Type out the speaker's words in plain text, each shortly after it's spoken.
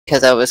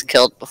because I was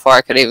killed before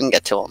I could even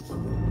get to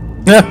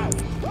him. Yeah.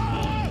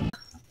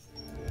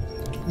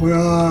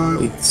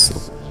 Well,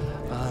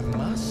 I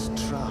must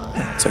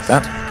try. Take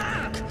that.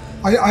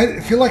 I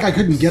feel like I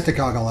couldn't get to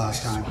Kaga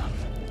last time.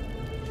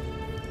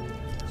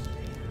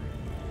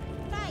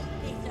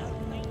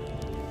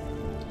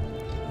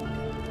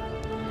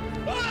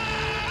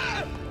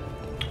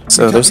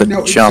 So there's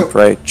a jump,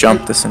 right?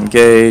 Jump,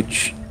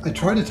 disengage. I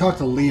tried to talk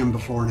to Liam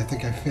before, and I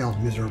think I failed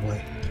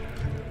miserably.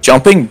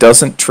 Jumping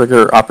doesn't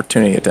trigger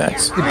opportunity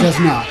attacks. It does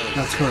not.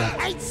 That's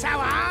correct. Ain't so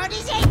hard,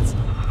 is it?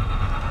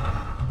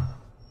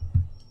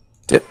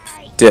 Dip.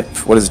 Dip.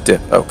 What is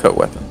dip? Oh, coat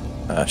weapon.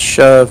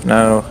 Shove.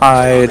 No.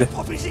 Hide.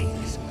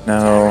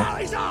 No.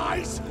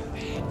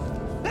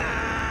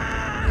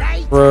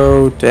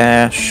 Throw.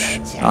 Dash.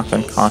 Knock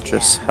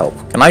unconscious.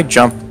 Help. Can I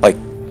jump? Like,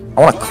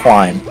 I want to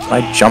climb. Can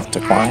I jump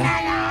to climb?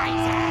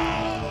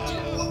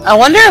 I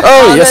wonder if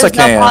yes, I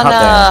Kaga's can. up on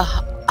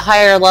a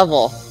higher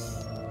level.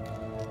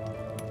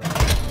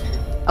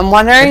 I'm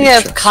wondering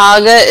if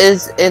Kaga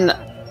is in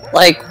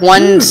like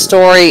one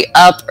story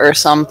up or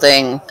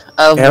something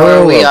of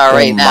where we are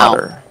right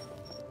now.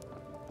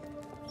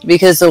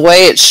 Because the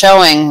way it's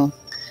showing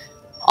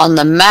on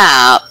the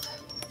map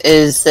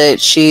is that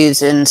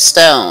she's in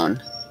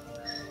stone.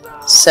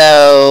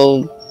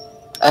 So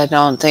I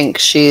don't think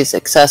she's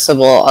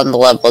accessible on the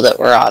level that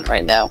we're on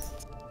right now.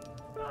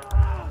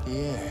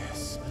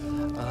 Yes,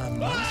 I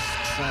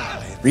must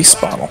try.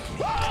 Respawn.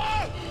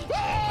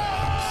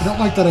 I don't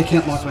like that I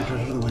can't lock my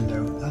cursor to the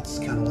window. That's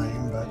kind of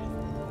lame, but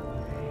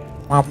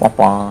Wah, wah,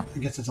 wah. I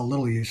guess it's a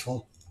little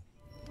useful.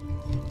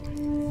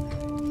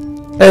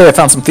 Hey, I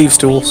found some thieves'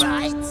 tools.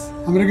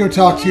 I'm gonna go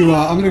talk to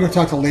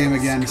Liam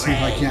again and see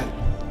if I can't.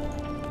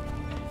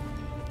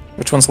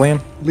 Which one's Liam?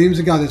 Liam's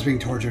the guy that's being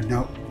tortured.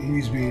 Nope,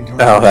 he's being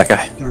tortured. Oh, that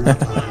guy. They're not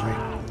talking to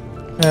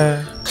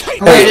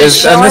me. Hey, It's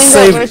showing and this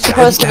that save, we're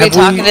supposed to be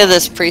talking to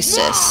this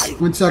priestess.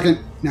 1 second.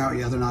 No,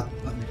 yeah, they're not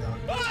letting me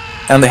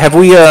talk. And have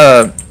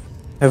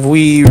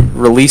we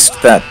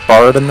released that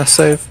bard in this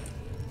save?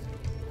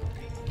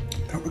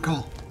 Don't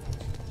recall.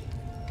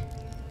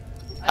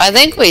 I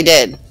think we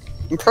did.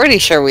 I'm pretty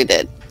sure we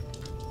did.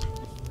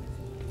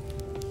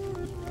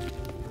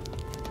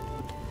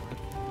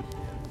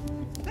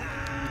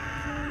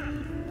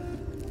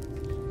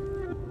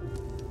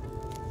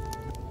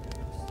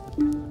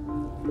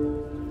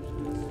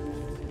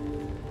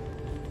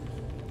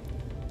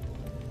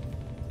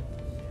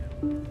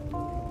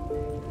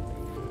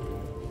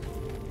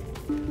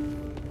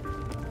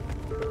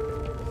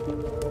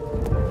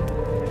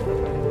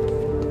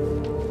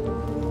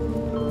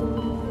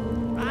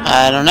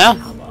 I don't know,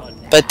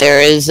 but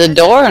there is a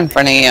door in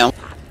front of you.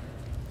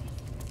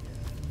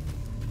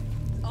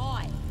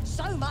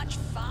 So much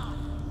fun.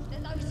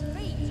 Those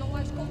feet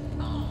almost got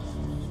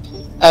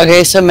past.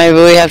 Okay, so maybe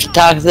we have to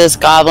talk to this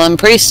goblin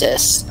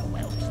priestess.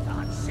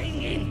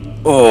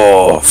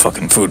 Oh,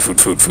 fucking food, food,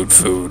 food, food,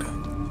 food.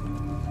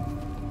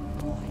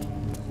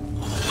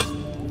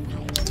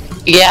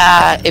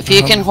 Yeah, if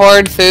you can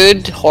hoard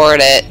food, hoard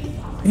it.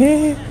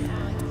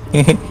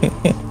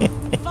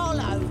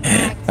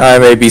 I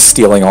may be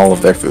stealing all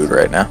of their food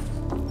right now.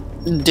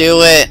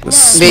 Do it, The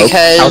smoke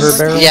because, powder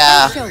barrel?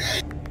 yeah.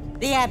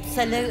 The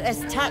Absolute has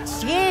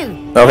touched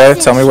you. Okay,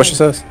 tell me what she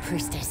says.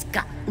 Priestess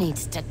Gut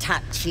needs to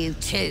touch you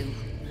too.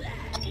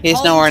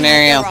 He's nowhere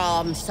near you. Hold your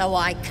arm so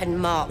I can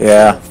mark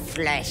Yeah. your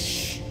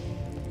flesh.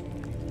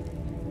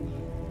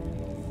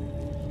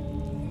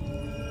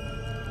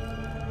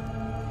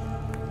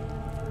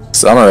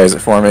 Summarize it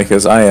for me,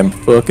 because I am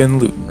fucking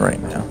looting right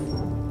now.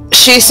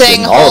 She's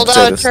saying, Getting all hold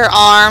upset out as- your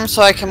arm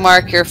so I can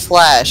mark your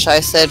flesh.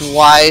 I said,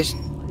 why?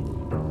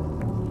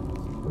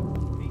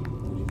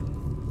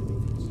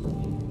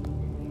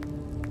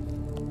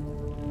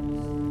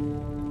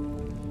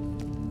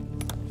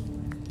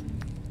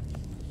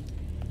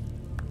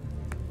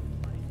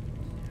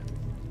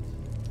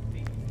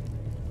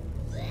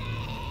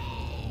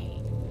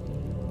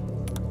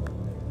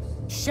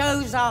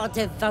 Shows our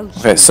devotion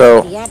Okay,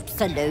 so- to the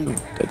Absolute.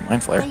 Dead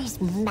mind flare. These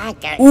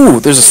maggots Ooh,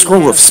 there's a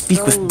scroll of have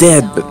Speak with strings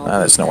Dead, but on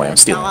there's no way I'm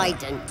stealing that.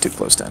 guidance. Too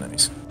close to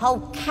enemies. Whole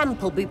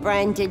camp will be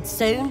branded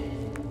soon,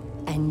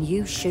 and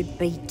you should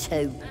be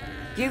too.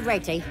 You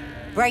ready?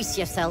 Brace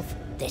yourself.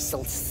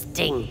 This'll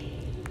sting.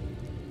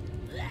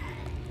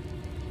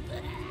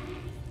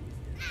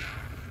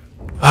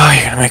 Oh,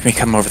 you're gonna make me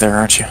come over there,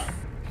 aren't you?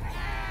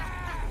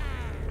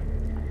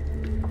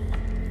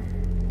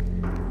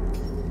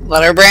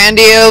 Let her brand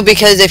you,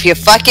 because if you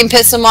fucking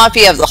piss them off,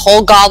 you have the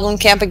whole goblin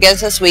camp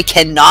against us. We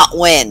cannot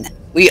win.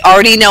 We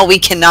already know we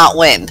cannot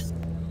win.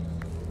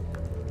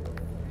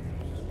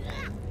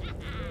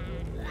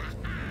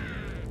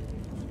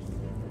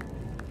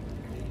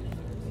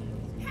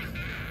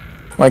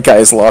 My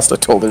guy's lost. I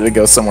told her to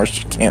go somewhere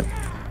she can't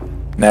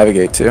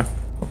navigate to.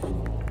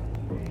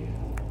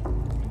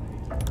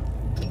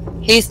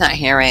 He's not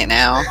here right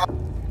now.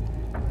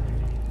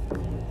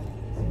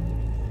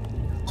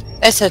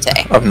 It's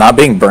okay. Of not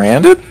being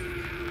branded?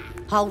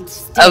 Hold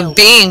still. Of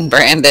being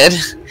branded.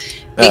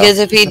 Because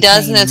if he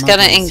doesn't, it's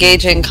gonna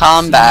engage in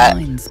combat.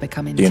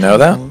 Do you know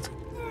that?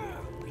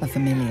 A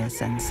familiar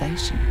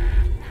sensation.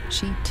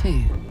 She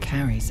too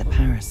carries a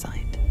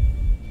parasite.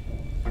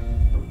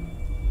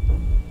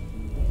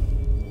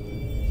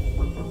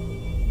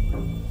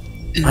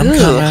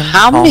 Ooh,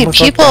 how many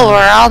people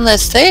were on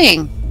this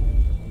thing?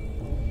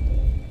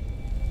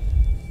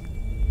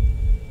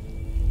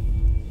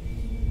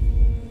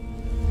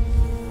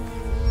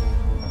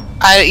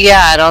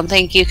 I don't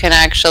think you can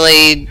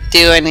actually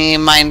do any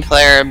mind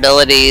flayer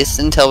abilities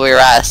until we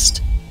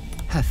rest.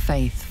 Her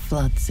faith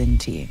floods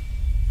into you,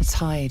 a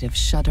tide of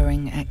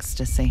shuddering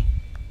ecstasy.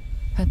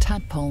 Her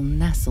tadpole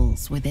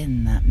nestles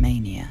within that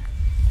mania,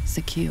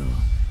 secure,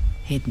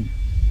 hidden.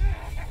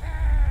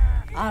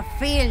 I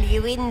feel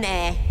you in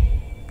there,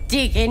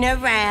 digging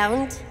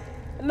around.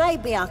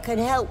 Maybe I can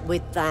help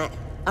with that.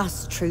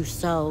 Us true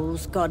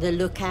souls gotta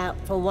look out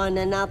for one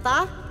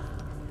another.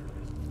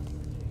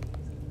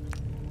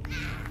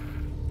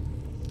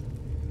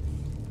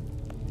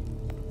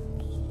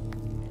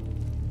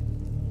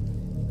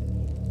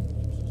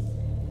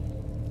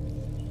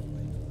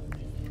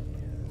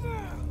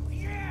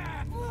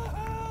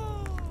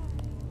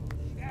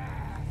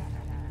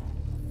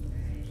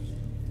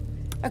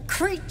 A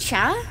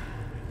creature?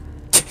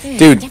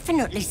 Dude,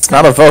 definitely it's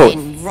not a vote.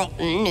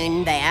 Rotten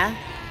in there.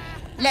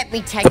 Let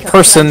me take The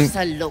person, a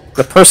closer look.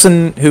 the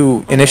person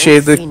who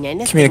initiated the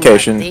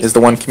communication is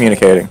the one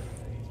communicating.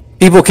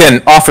 People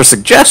can offer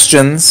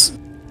suggestions.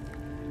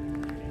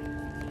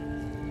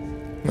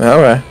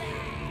 Alright.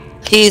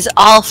 He's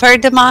all for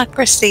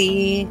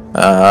democracy.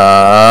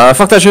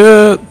 Fuck that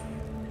shit.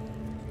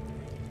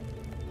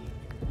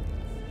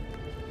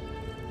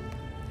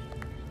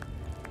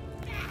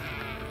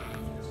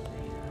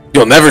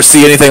 You'll never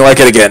see anything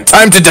like it again.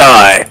 Time to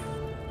die!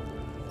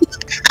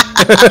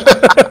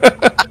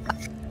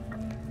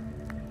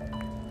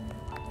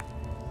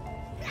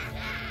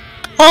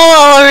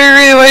 Oh, let me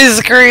read my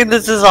screen.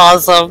 This is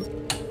awesome.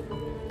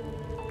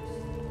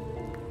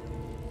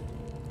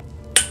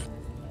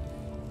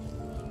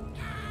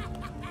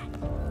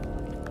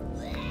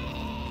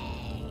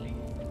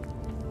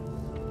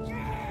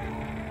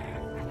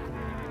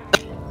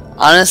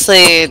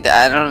 Honestly,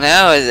 I don't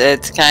know.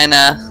 It's kind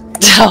of...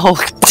 Oh,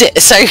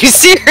 are you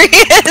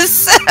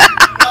serious?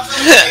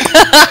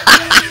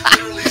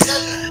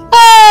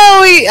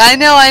 Oh,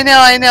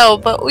 I know,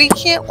 but we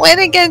can't win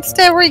against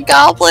every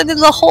goblin in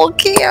the whole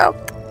camp.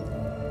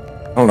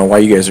 I don't know why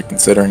you guys are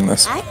considering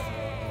this.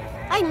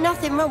 Ain't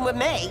nothing wrong with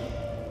me.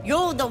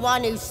 You're the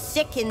one who's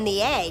sick in the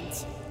head.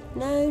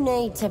 No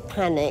need to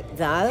panic,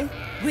 though.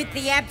 With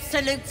the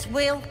Absolute's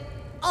will,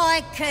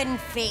 I can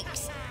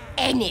fix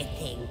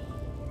anything.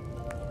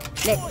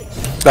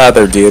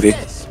 Their deity.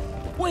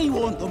 We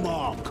want the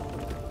mark.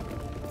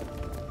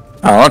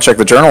 I don't know, check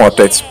the journal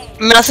updates.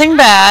 Nothing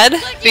bad,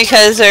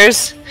 because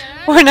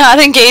we're not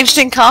engaged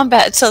in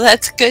combat, so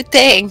that's a good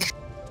thing.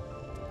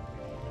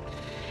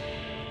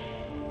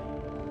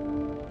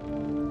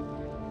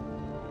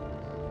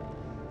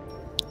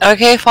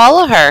 Okay,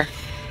 follow her.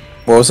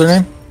 What was her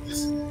name?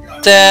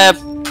 The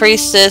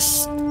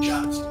priestess.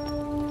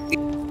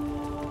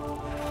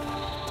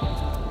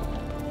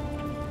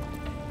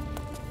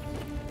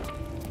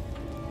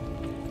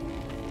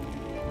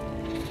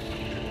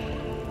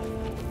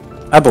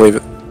 I believe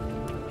it.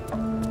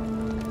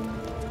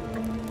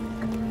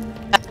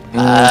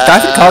 I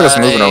think Kaga's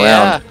moving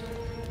around.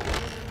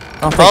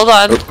 Hold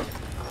on. Oh.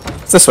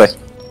 It's this way.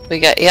 We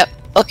got, yep.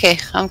 Okay,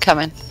 I'm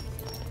coming.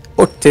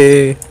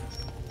 Okay.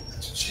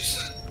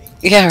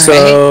 Yeah, right.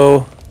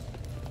 So,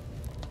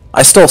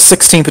 I stole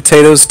 16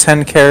 potatoes,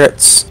 10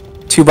 carrots,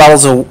 3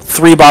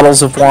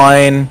 bottles of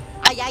wine,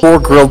 4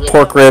 grilled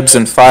pork ribs,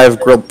 and 5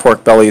 grilled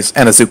pork bellies,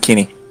 and a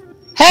zucchini.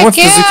 Heck What's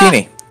yeah! the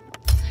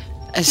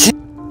zucchini?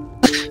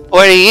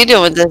 What are you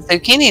doing with the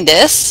zucchini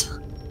disc?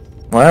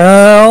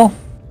 Well,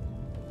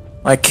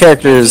 my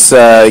character is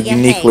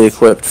uniquely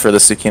equipped for the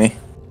zucchini.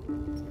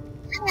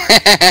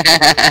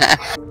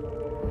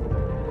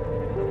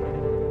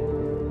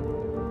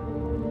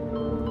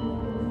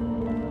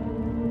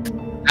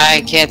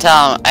 I can't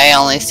tell. I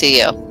only see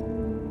you.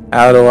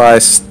 How do I...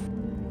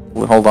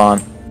 Hold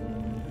on.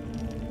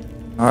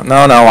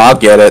 No, I'll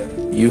get it.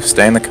 You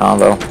stay in the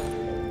convo.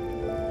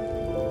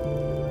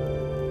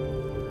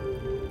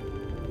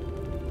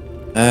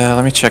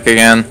 Let me check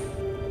again.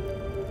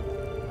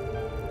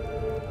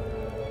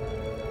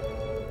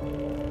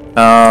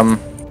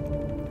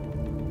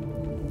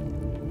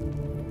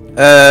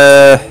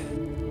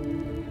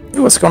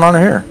 Ooh, what's going on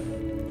here?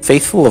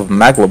 Faithful of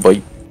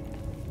Maglaboy.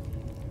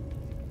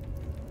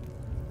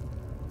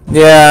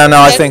 Yeah,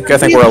 no, I think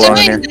we're alone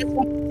in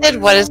here.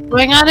 What is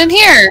going on in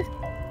here?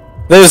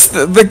 There's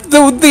the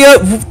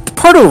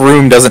part of the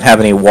room doesn't have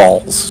any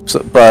walls,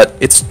 so, but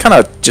it's kind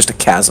of just a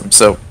chasm,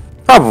 so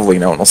probably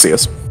no one will see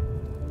us.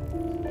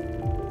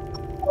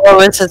 Oh,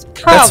 this is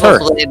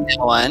probably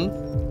no one.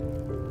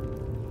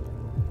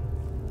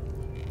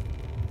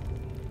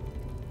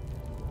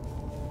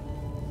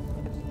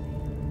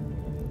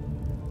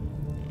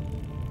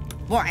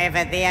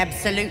 Whatever the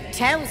Absolute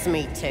tells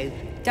me to.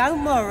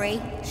 Don't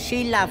worry,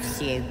 she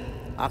loves you.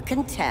 I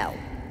can tell.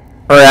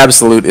 Her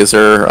absolute is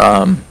her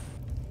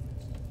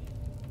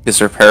Is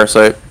her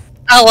parasite?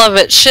 I love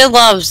it. She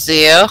loves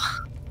you.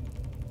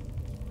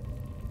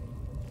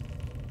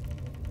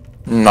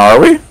 Are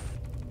we?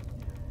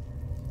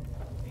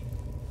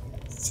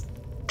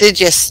 Did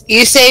you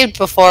saved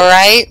before,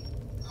 right?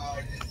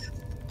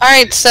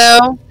 Alright,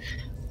 so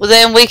well,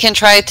 then we can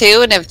try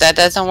too, and if that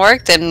doesn't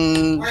work,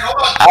 then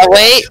I'll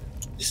wait.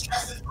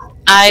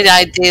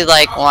 I did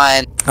like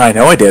one. I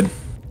know I did.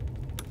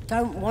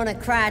 Don't want a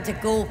crowd of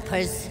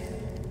gawpers.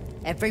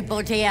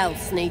 Everybody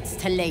else needs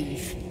to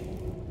leave.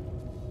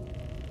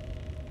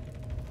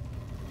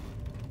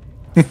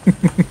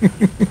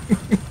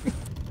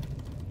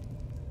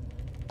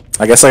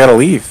 I guess I gotta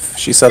leave.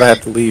 She said I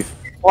have to leave.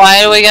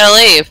 Why do we gotta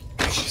leave?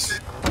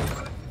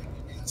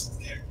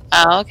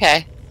 Oh,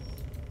 okay.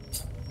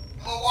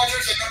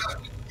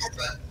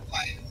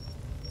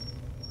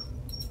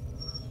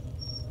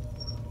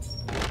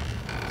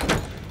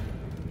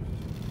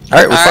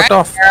 Alright, we fucked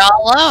off. You're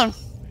all alone.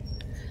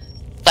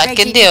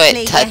 Fucking do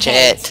it. Touch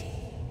it.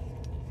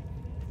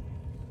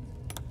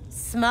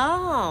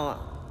 Smart.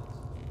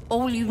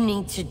 All you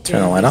need to do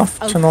Turn the light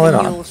off. is Turn the light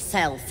open on.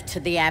 yourself to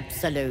the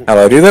absolute. How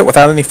do I do that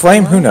without any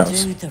flame? Who I'll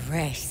knows? do the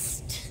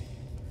rest.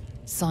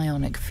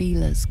 Psionic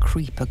feelers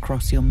creep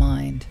across your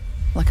mind,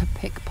 like a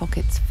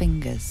pickpocket's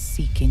fingers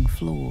seeking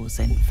flaws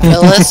in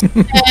Fill us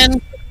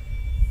in.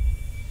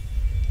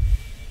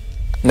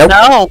 Nope.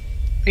 No.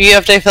 You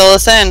have to fill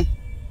us in.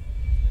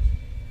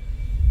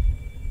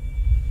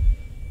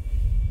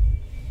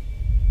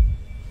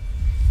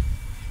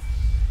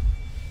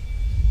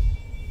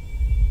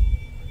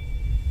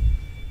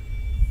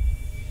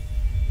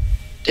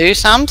 Do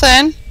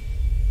something.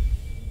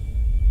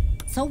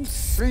 It's all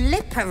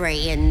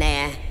slippery in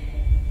there.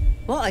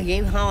 What are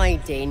you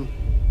hiding?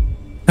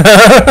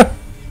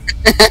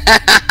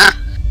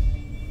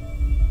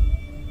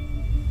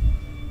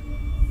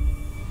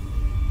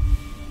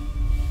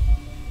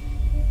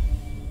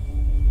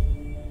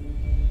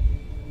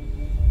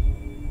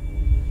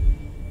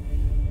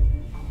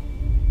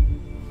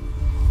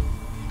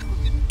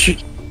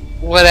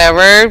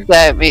 Whatever.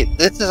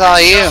 This is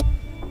all you.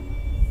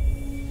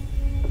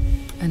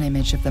 an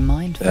image of the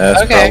mind.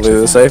 That's Okay. probably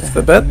the safe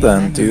the bet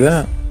then. Do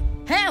that.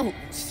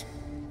 Helps!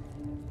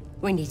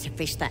 We need to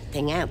fish that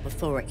thing out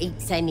before it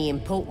eats any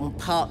important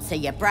parts of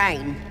your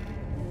brain.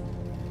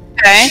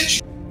 Okay.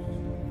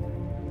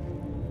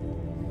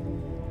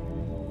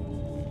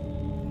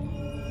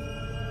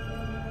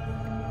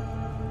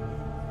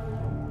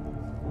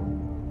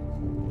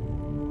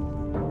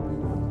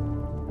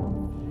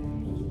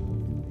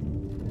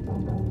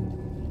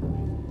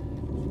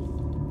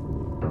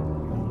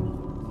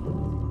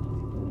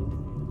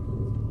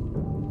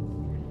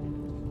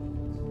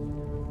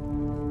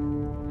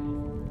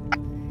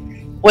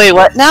 Wait,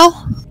 what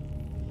now?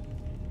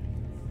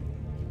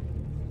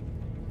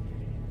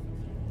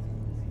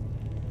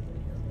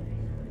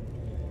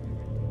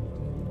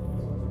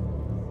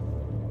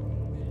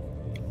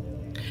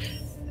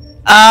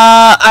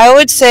 I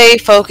would say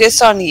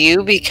focus on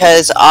you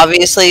because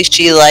obviously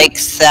she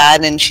likes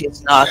that and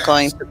she's not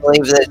going to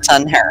believe that it's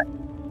on her.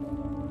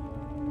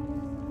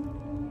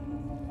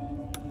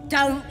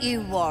 Don't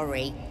you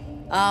worry.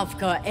 I've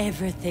got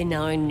everything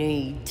I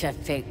need to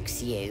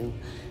fix you.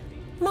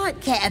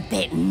 Might get a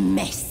bit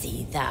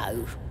messy,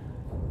 though.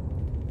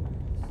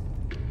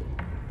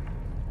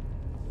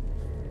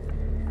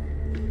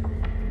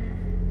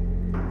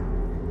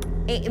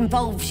 It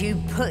involves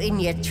you putting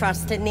your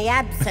trust in the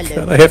absolute.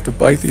 God, I have to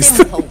bite these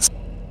Simple. things.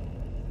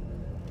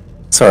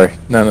 Sorry,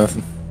 no,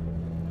 nothing.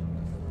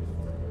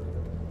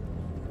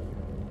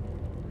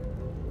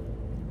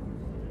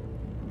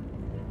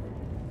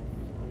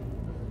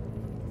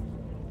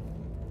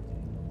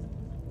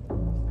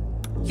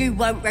 You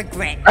won't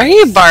regret Are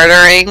you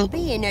bartering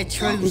being a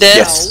true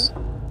this? soul.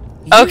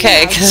 Okay,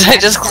 You know because the I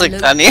just clicked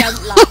absolute on you.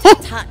 don't like to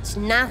touch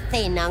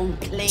nothing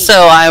unclean.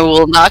 So I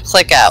will not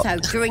click out. So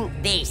drink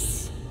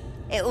this.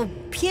 It'll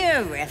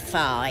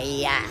purify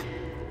ya.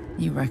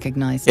 You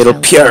recognize It'll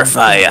telltale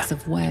purify ya. signs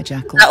of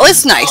werejackal. That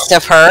was nice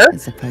of her.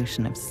 It's a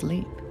potion of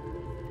sleep.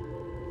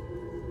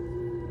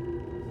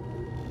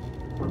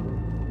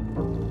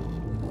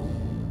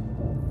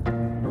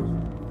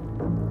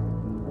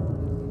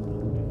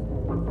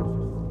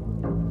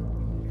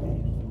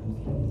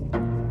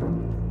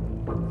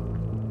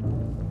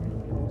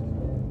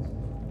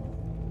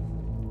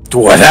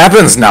 What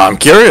happens now? I'm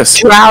curious.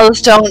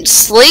 Drows don't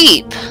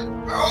sleep.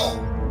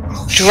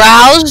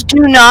 Drows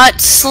do not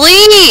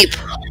sleep.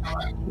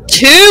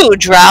 2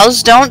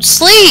 drows don't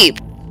sleep.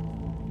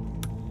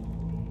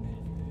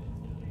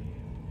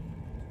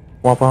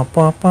 Womp womp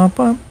womp womp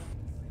womp.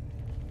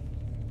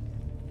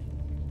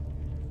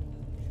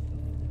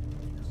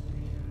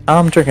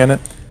 I'm drinking it.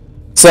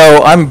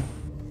 So I'm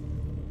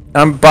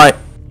by.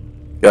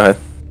 Go ahead.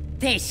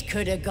 This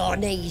could have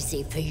gone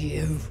easy for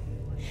you.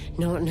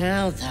 Not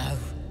now, though.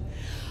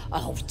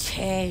 I'll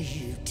tear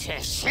you to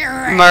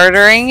shreds.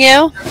 Murdering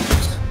you?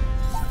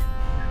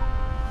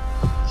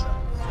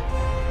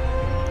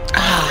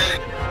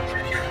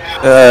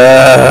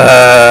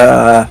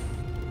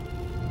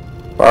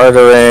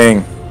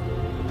 Bartering.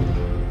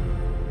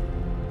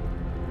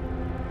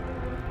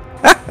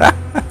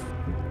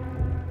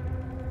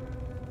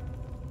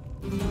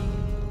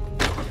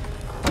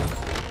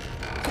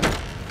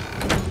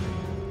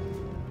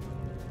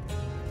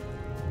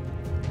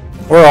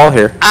 We're all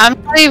here.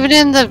 I'm not even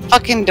in the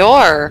fucking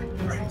door.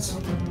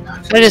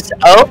 I just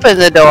opened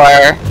the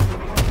door.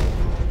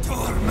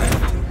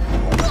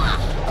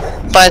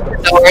 But the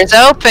door is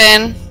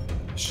open.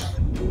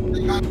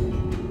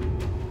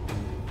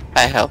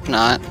 I hope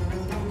not.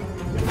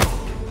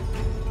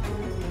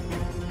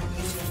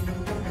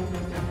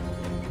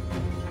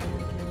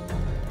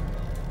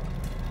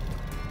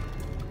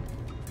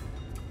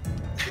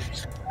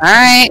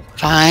 Alright,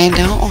 fine,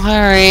 don't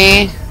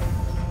worry.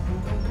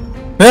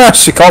 Yeah,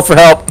 she called for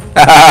help.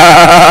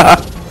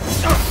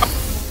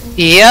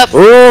 Yep.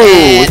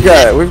 Ooh,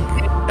 hey,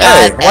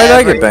 why did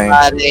I get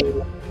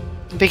banged?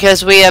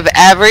 Because we have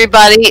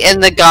everybody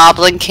in the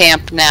goblin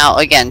camp now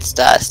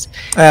against us.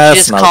 She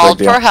just called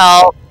for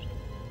help.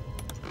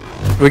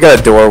 We got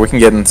a door. We can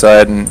get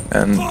inside and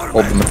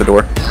hold them at the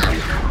door.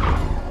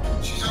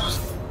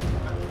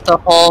 The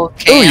whole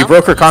camp. Ooh, you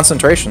broke her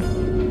concentration.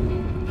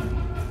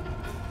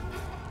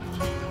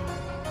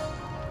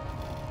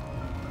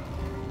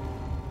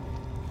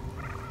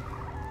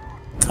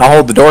 I'll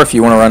hold the door if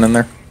you want to run in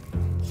there.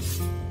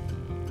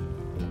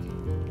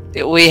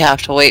 We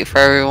have to wait for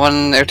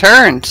everyone their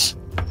turns.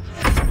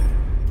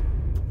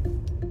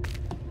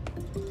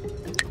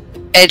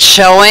 It's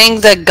showing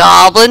the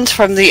goblins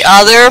from the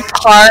other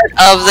part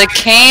of the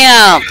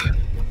camp.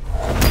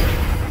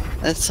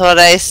 That's what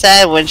I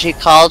said. When she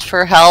called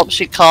for help,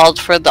 she called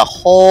for the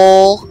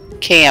whole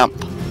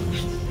camp.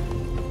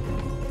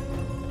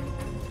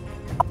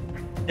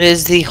 It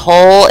is the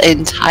whole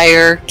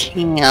entire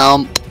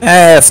camp.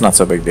 It's not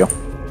so big deal.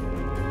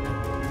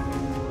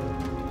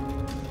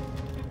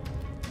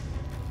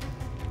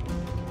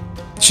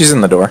 She's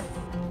in the door.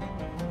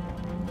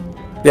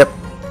 Yep.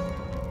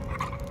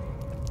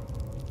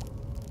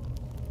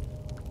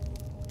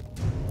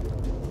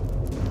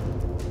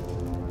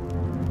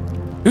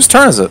 Whose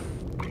turn is it?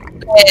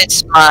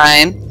 It's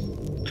mine.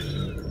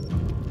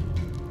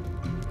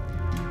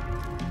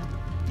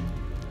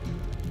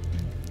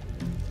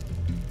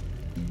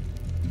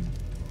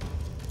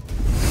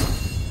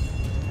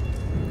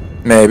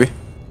 Maybe.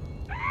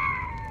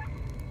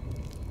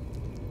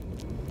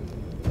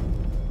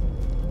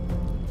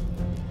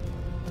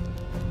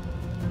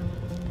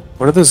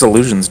 What do those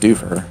illusions do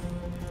for her?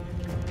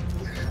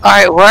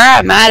 Alright, where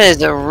I'm at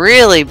is a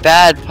really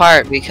bad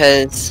part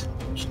because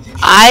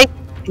I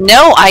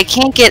know I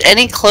can't get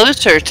any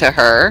closer to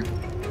her,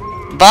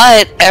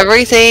 but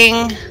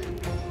everything...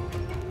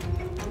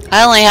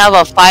 I only have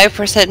a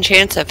 5%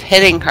 chance of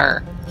hitting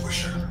her.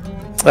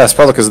 That's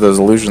probably because of those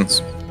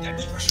illusions.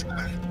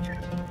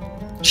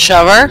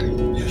 Shove her?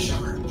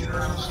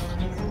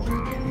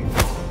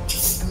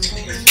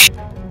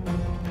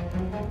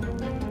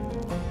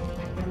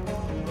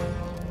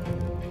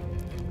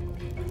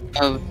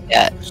 Oh,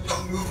 yeah.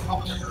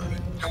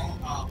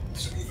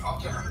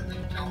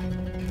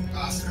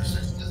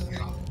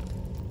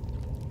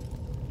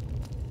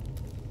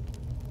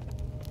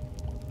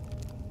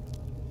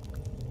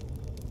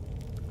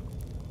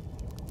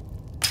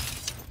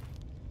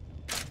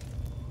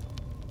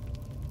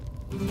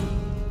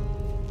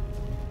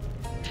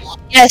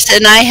 Yes,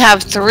 and I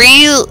have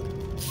 3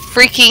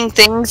 freaking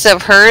things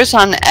of hers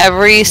on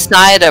every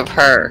side of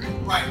her.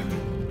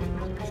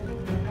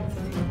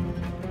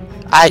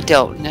 I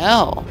don't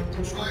know.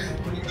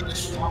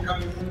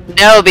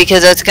 No,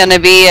 because it's going to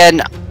be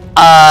an,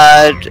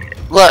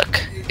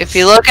 look. If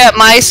you look at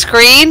my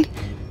screen,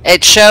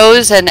 it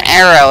shows an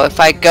arrow. If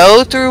I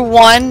go through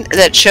one,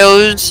 that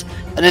shows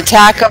an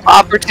attack of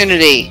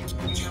opportunity.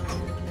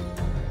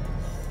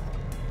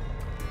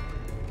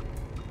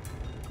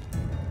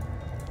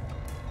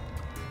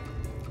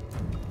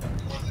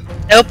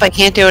 Nope, I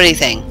can't do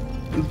anything.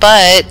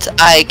 But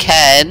I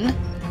can...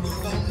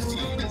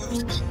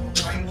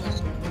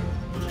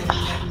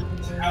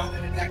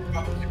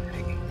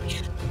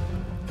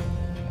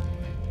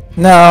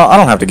 No, I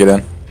don't have to get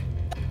in.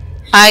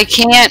 I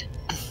can't...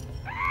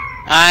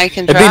 I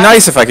can try. It'd be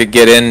nice if I could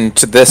get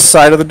into this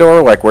side of the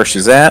door, like where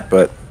she's at,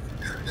 but...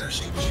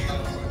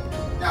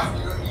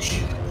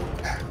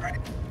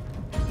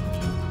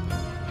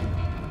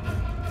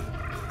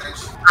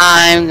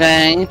 I'm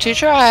going to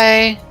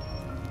try.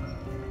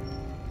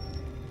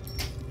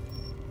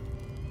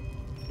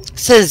 It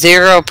says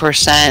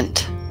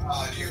 0%.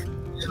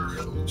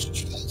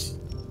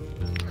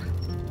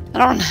 I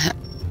don't have...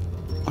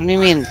 What do you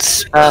mean?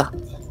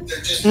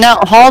 No,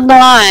 hold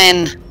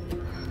on.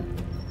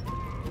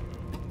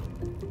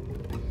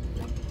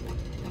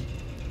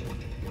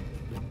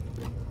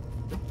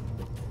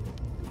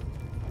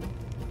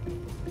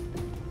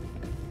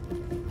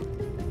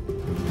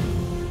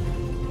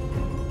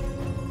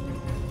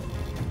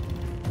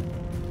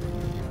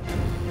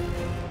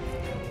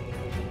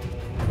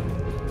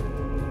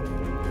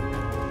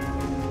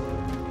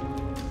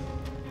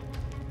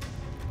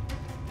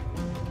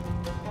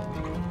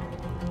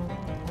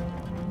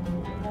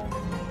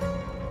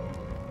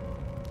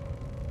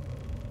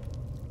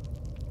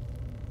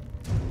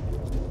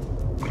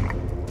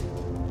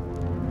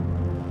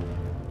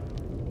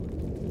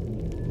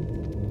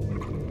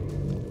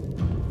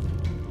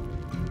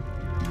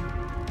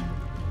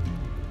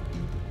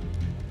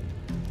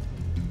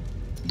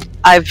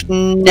 I've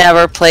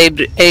never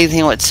played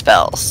anything with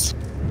spells.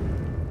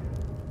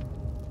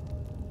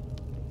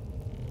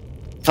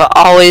 I've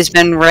always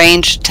been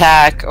ranged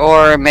attack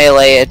or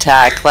melee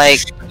attack. Like,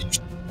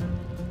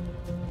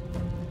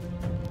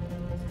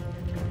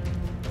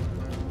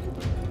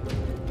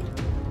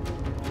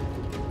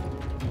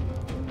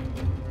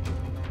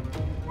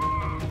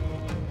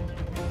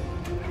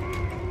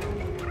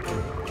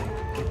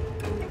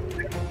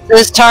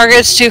 this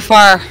target's too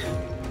far.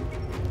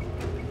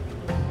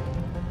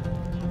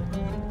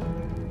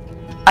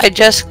 I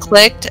just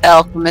clicked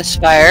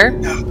Alchemist Fire.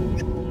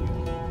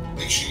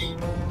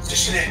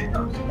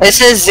 It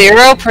says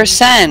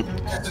 0%.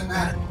 Doesn't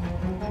matter.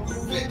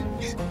 Move it.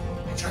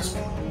 Trust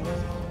me.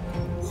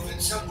 Move it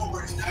somewhere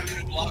where it's not going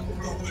to block the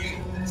roadway.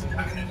 It's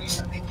not going to be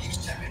something you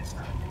step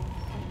inside.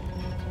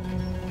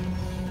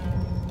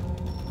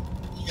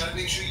 You got to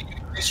make sure you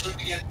can race with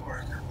the end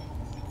word.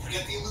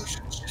 Forget the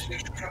illusions. Just make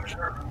sure it covers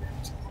her.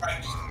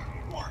 Right. Just a little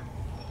bit more.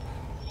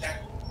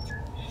 That, a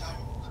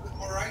little bit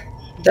more, right?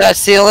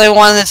 That's the only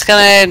one that's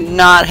gonna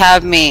not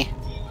have me.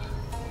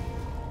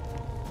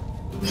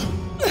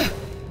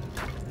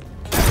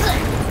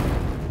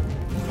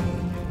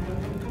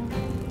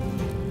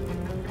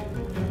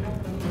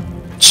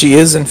 She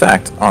is, in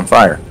fact, on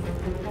fire.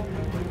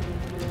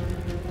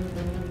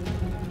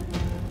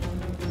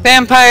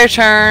 Vampire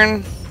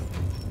turn.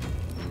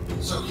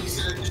 So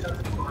he's going to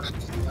shut the door.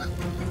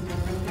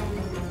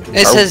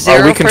 It says 0%.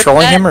 Are we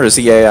controlling him, or is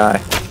he AI?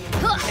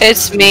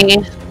 It's me.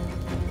 It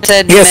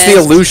said He has the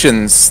missed.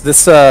 illusions.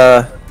 This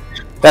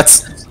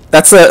that's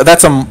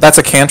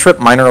a cantrip,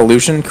 minor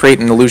illusion. Create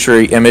an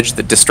illusory image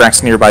that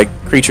distracts nearby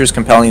creatures,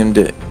 compelling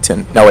them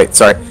to no wait,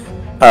 sorry,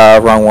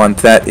 wrong one.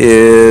 That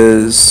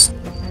is.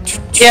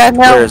 Yeah, no.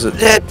 Where is it?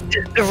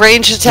 The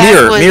range attack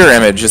was Mirror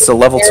image. It's a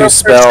level 2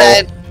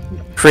 spell.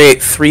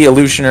 Create 3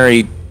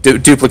 illusionary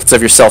duplicates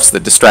of yourself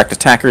that distract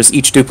attackers.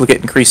 Each duplicate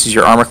increases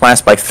your armor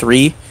class by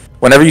 3.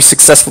 Whenever you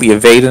successfully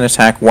evade an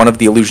attack, one of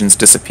the illusions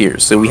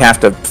disappears. So we have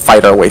to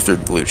fight our way through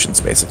the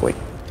illusions, basically.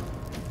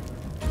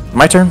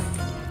 My turn.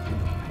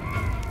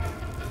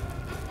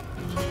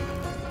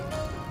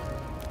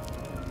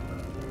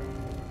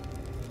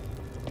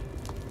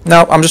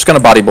 No, I'm just going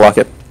to body block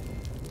it.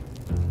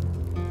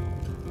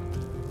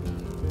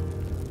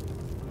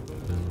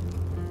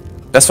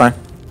 That's fine.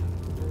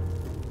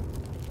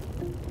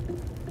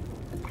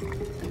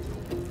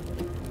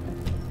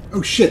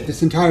 Oh shit,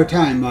 this entire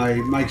time my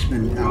mic's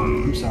been out.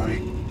 I'm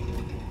sorry.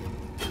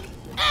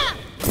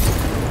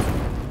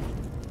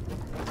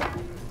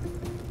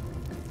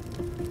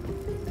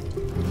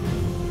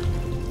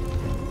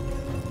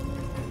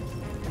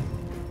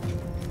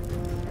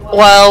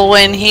 Well,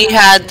 when he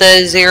had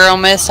the 0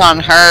 miss on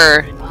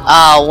her,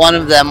 one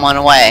of them went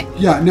away.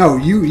 Yeah, no,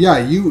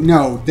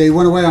 no, they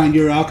went away on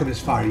your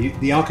Alchemist Fire.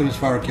 The Alchemist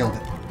Fire killed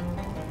it.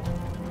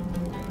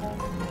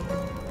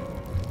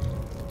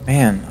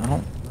 Man, I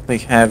don't really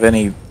have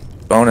any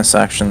bonus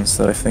actions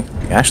that I think...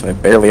 Actually, I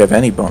barely have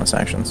any bonus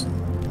actions.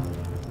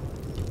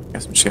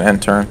 Guess I'm just gonna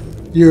end turn.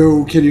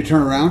 Can you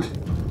turn around?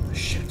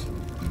 Shit.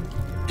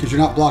 Because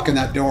you're not blocking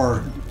that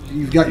door.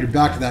 You've got your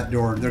back to that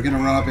door. They're gonna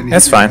run up and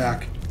hit your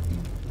back.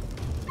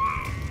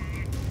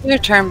 Your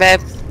turn,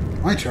 babe.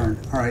 My turn.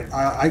 Alright,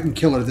 I can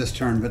kill her this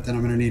turn, but then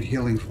I'm gonna need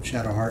healing from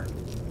Shadowheart.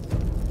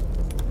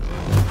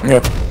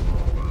 Yep.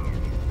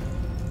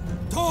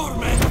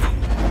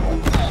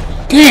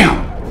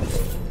 Damn!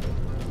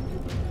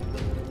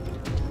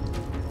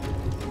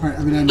 Alright,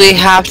 I'm gonna... We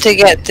have to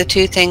get the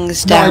 2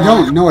 things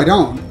down. No, I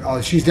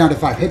don't. She's down to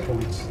 5 hit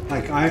points.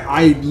 Like,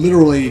 I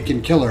literally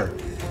can kill her.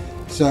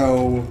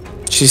 So...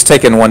 She's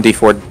taking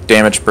 1d4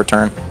 damage per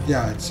turn.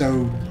 Yeah,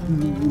 so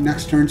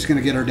next turn's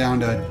gonna get her down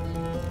to...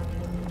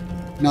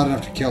 Not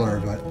enough to kill her,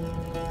 but...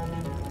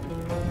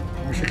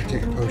 I wish I could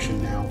take a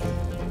potion now.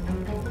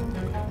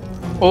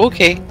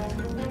 Okay.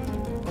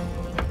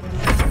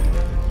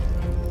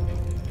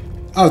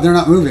 Oh, they're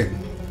not moving.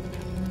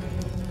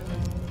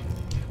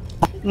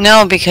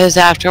 No, because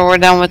after we're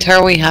done with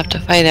her, we have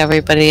to fight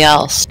everybody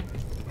else.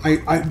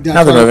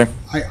 Now they're moving.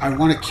 I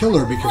want to kill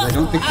her because I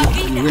don't think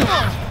we will.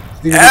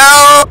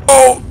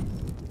 Ow!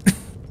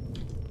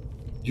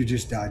 You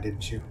just died,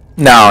 didn't you?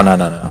 No.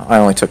 I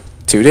only took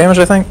 2 damage,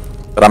 I think.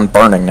 But I'm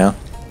burning now.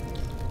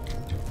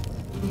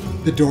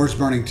 The door's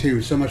burning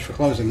too. So much for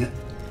closing it.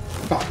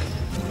 Fuck.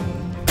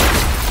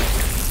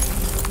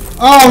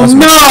 Oh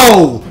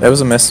no! That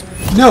was a miss.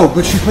 No,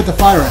 but she put the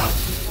fire out.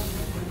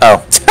 Oh.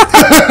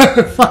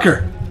 Fuck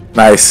her.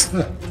 Nice.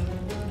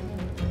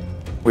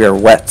 We are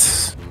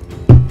wet.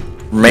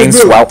 Remains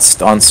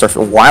whilst on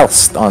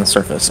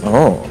surface.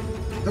 Oh.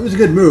 That was a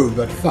good move,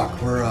 but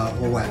fuck,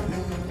 we're wet.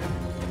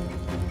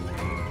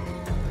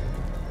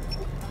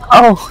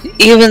 Oh,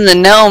 even the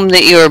gnome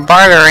that you were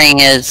bartering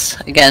is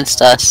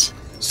against us.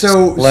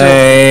 So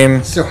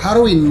lame. So how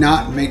do we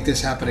not make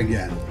this happen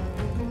again?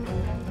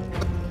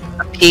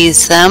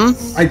 Appease them.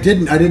 I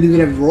didn't even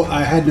have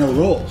I had no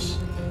rolls.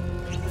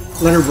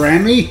 Let her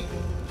brand me?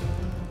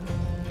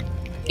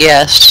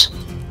 Yes.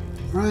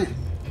 Right.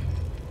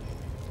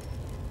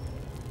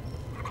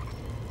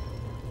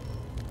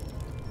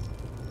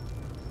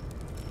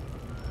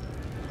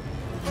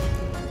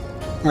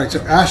 Alright,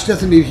 so Ash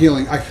doesn't need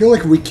healing. I feel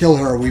like if we kill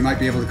her, we might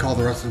be able to call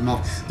the rest of them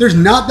off. There's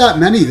not that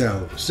many,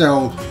 though,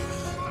 so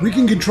we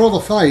can control the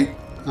fight.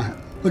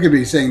 Look at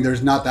me saying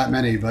there's not that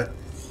many, but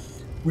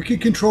we can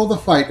control the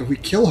fight if we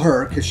kill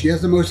her, because she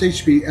has the most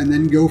HP, and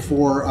then go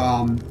for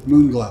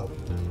Moonglow.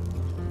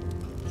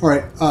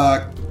 Alright,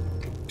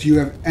 do you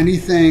have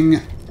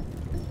anything...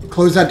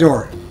 Close that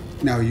door.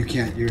 No, you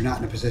can't. You're not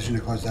in a position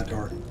to close that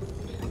door.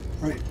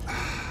 Alright.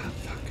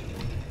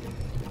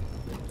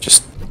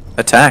 Just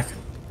attack.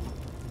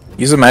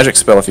 Use a magic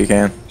spell if you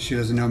can. She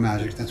doesn't know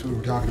magic. That's what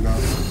we're talking about.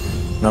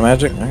 No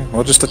magic? Okay,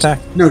 well, just attack.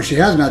 No, she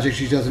has magic.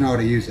 She doesn't know how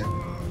to use it.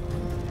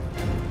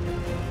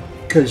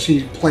 Because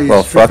she plays.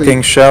 Well, strictly,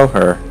 fucking show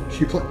her.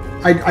 She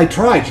I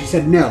tried. She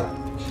said no.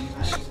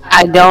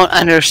 I don't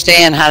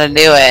understand how to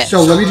do it.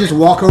 So let me just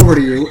walk over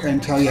to you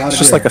and tell you how to do it. It's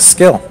just like a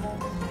skill.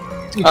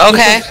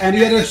 Okay. Like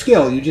any other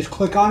skill. You just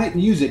click on it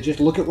and use it. Just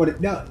look at what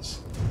it does.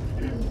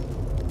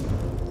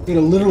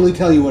 It'll literally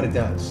tell you what it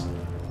does.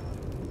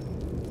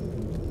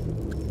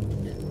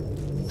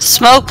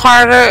 Smoke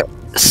powder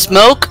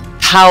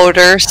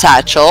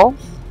satchel.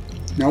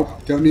 Nope,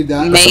 don't need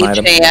that. Mage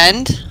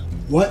hand.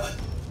 What?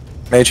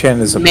 Mage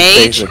hand is a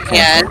Mage basic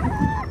hand.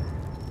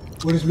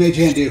 What does Mage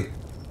Hand do?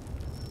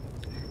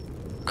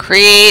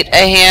 Create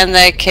a hand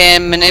that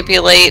can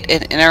manipulate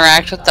and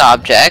interact with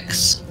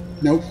objects.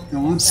 Nope, no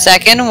one.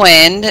 Second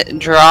wind.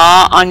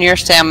 Draw on your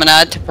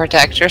stamina to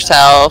protect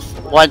yourself.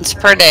 Once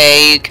per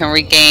day, you can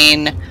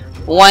regain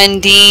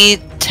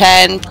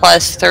 1d10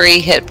 plus 3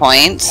 hit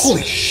points.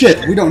 Holy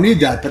shit, we don't need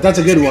that, but that's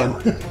a good one.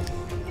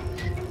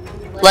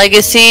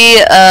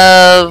 Legacy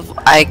of...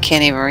 I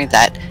can't even read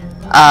that.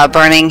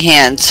 Burning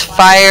hands.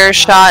 Fire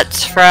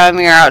shots from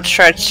your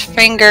outstretched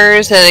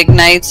fingers. It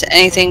ignites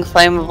anything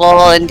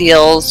flammable and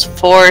deals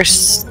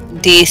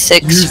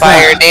 4d6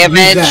 fire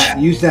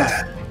damage. Use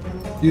that.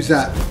 Use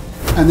that.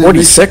 And then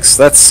 46?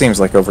 That seems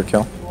like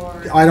overkill.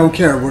 I don't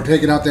care. We're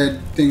taking out the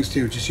things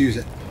too. Just use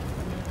it.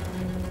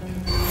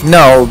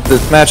 No, the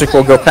magic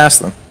will go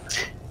past them.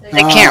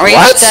 They can't reach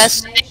what?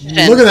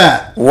 destination. Look at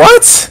that.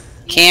 What?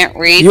 Can't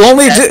reach You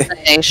only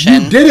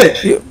destination. You did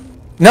it.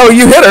 No,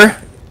 you hit her.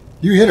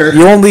 You hit her.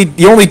 You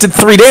only did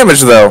 3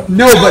 damage though.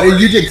 No, but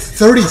you did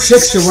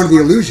 36 to one of the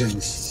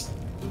illusions.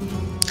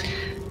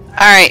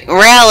 Alright,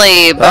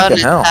 rally,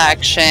 bonus hell.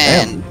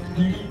 action.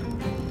 Damn.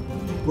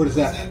 What is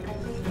that?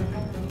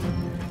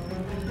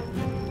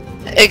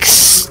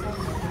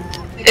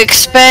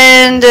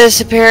 Expend a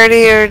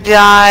superiority or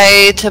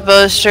die to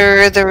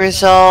bolster the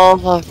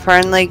resolve of a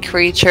friendly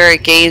creature.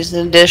 It gains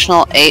an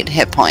additional 8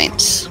 hit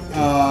points.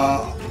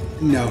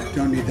 No,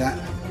 don't need that.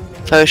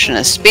 Potion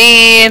of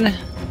speed.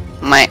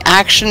 My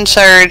action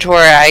surge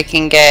where I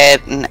can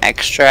get an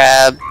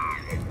extra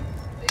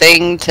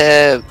thing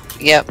to...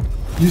 Yep.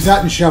 Use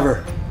that and shove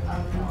her.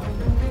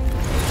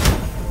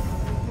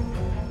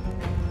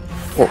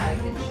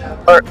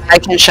 Or I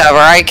can shove her,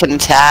 I can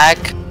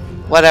attack.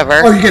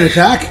 Whatever. Oh, you can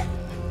attack?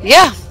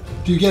 Yeah.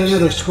 Do you get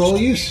another scroll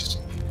use?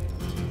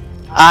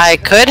 I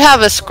could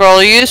have a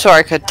scroll use or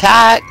I could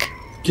attack.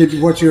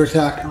 What's your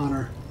attack on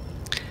her?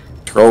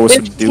 Scroll was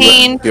to do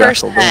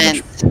actual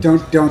damage.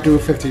 15%. Don't do a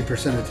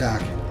 15%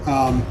 attack.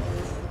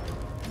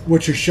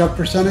 What's your shove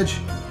percentage?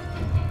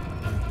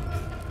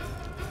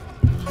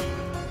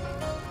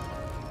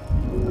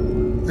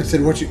 I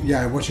said, what's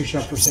your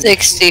shove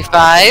percentage?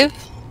 65.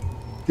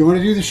 You want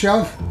to do the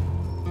shove?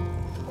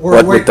 Or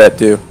What would that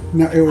do?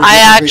 No, it would I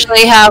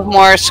actually have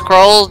more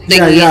scroll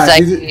thingies I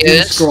do can do the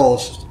use.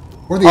 scrolls.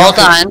 Or the Hold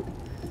alchemy. on.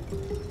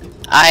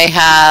 I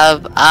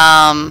have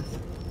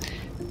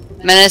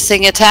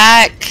menacing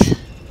attack.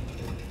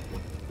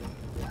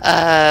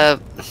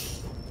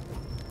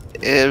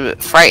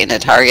 Frighten a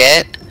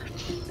target.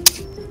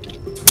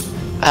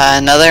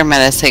 Another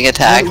menacing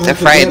attack to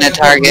frighten a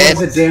target.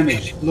 Look at the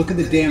damage. Look at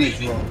the damage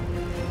roll.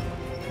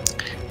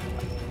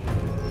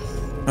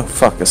 Oh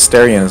fuck,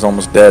 Asterion is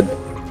almost dead.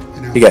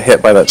 He got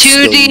hit by that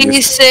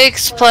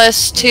 2d6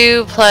 plus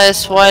 2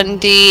 plus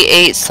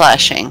 1d8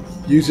 slashing.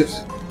 Use it.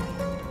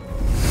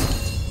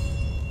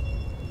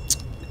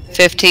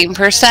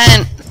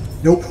 15%.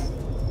 Nope.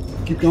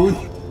 Keep going.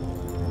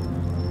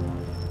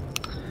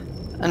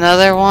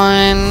 Another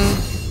one.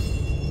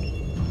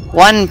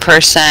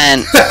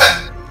 1%.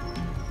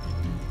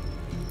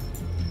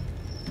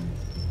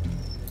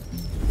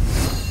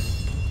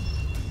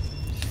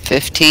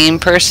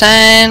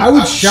 15%. I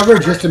would shove her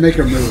just to make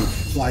her move.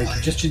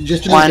 Like, just to make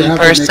her have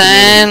her make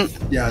a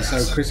move. Yeah,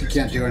 so Chrissy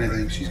can't do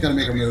anything. She's got to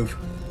make a move.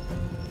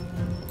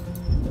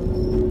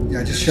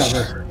 Yeah, just shove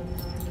her.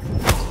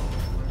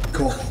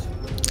 Cool.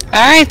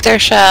 Alright, they're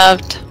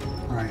shoved.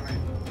 Alright.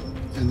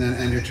 And then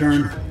end your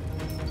turn.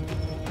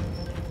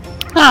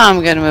 Oh,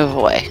 I'm gonna move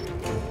away.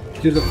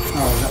 Do the...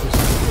 Oh, that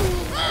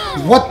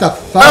was... What the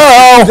fuck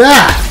Oh! is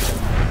that?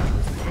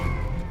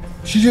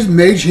 She just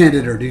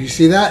mage-handed her. Did you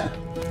see that?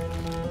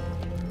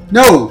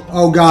 No!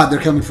 Oh god,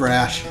 they're coming for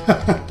Ash.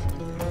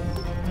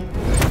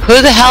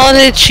 Who the hell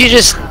did she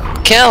just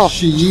kill?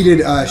 She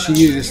yeeted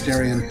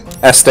Asterion.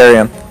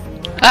 Asterion.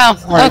 Oh,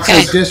 Alright,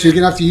 okay. so Dis, you're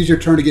gonna have to use your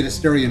turn to get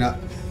Asterion up.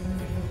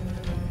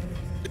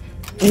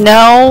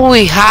 No,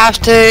 we have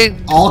to.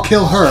 I'll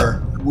kill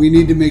her. We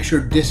need to make sure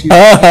Dis.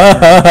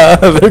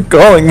 They're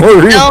calling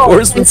more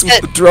reinforcements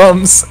with the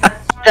drums.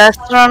 That's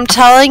what I'm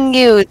telling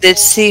you.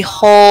 It's the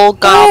whole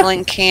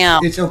goblin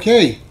camp. It's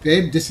okay,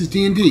 babe. This is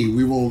D&D.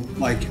 We will,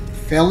 like,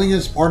 failing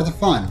is part of the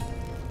fun.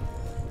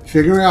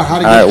 Figuring out how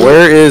to get...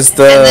 where is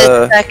the... And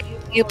the second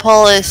you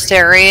pull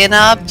Asterion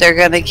up, they're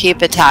going to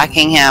keep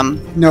attacking him.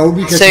 No,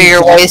 because... So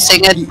you're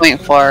wasting a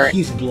point for it.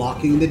 He's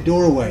blocking the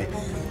doorway.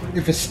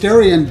 If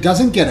Asterion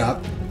doesn't get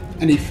up,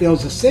 and he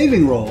fails the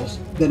saving rolls,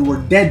 then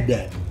we're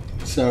dead.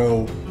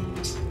 So...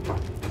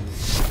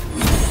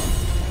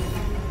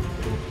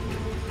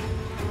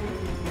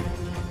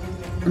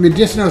 I mean,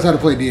 Dis knows how to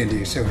play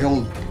D&D, so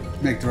he'll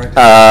make the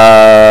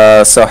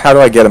right... So how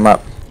do I get him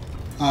up?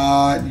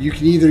 You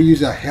can either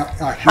use a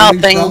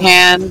helping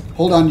hand.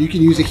 Hold on, you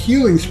can use a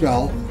healing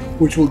spell,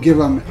 which will give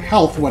him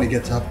health when he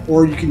gets up,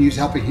 or you can use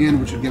helping hand,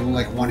 which will give him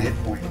like 1 hit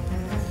point.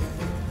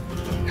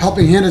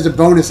 Helping hand is a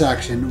bonus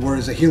action,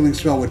 whereas a healing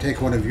spell would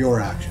take one of your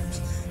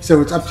actions.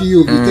 So it's up to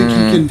you if you think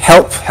you can...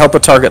 Help a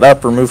target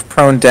up, remove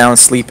prone, down,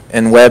 sleep,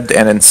 and webbed,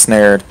 and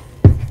ensnared.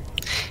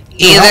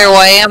 Either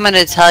way, I'm going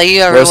to tell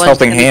you, everyone's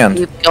helping hand?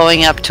 Keep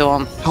going up to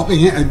him. Helping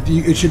hand,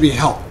 it should be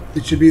help.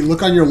 It should be,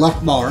 look on your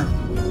left bar.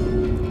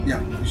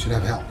 Yeah, you should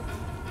have help.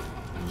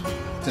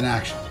 It's an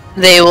action.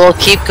 They will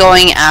keep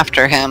going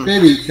after him.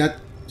 Baby,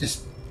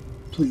 just,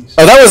 please.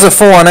 Oh, that was a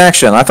full-on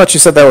action. I thought you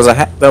said that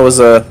was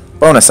a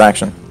bonus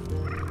action.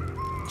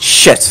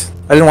 Shit.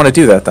 I didn't want to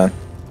do that then.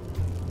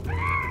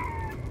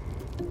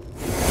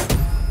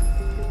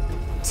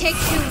 Take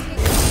two.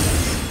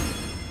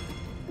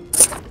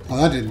 Oh,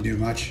 that didn't do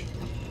much.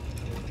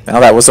 Now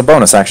that was a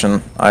bonus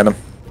action item.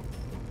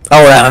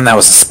 Oh, and that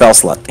was a spell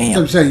slot. Damn.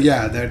 I'm saying,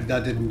 yeah,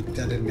 that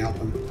didn't help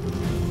him.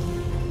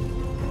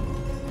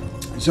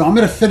 So I'm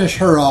going to finish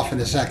her off in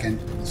a second,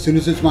 as soon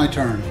as it's my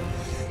turn.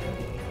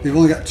 We've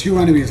only got 2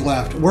 enemies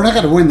left. We're not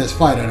going to win this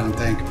fight, I don't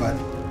think, but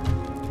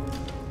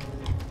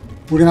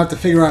we're going to have to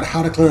figure out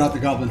how to clear out the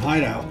goblin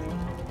hideout.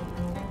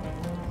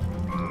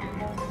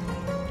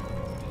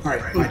 All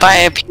right. By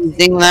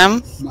appeasing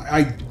them.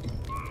 Okay,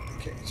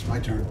 it's my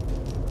turn.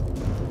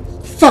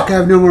 Fuck! I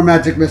have no more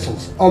magic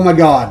missiles. Oh my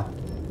god.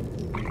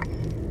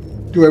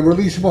 Do I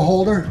release a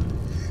beholder?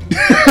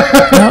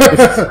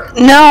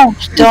 No,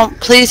 don't.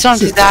 Please don't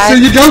do that. So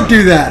you don't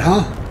do that,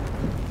 huh?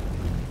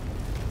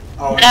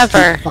 Oh,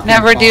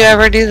 Never do you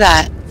ever do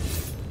that.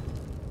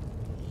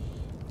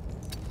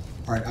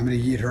 Alright, I'm gonna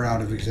yeet her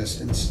out of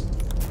existence.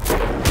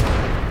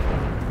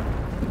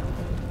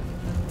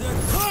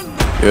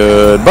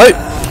 Goodbye.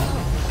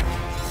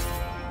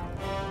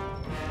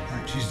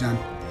 Alright, she's done.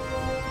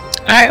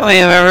 Alright, we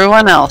have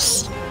everyone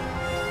else.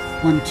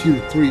 1, 2,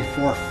 3,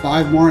 4,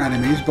 5 more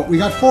enemies, but we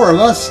got 4 of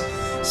us.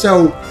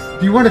 So,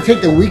 do you want to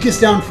take the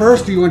weakest down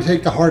first, or do you want to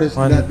take the hardest?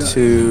 1,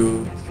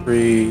 2,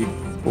 3,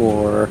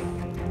 4,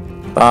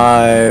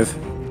 5,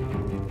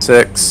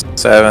 6,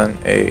 7,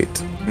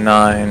 8,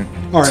 9,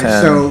 All right,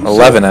 10, so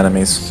 11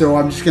 enemies. So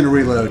I'm just going to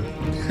reload.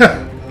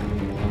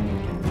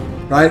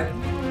 Right?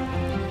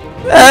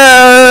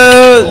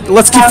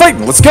 Let's keep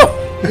fighting. Let's go.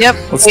 Yep,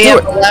 we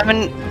have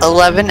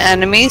 11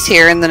 enemies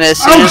here, and then as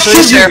soon as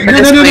we shit! No,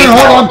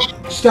 hold on.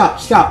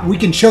 Stop. We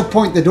can choke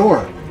point the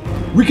door.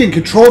 We can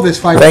control this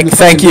fight.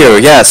 Thank you.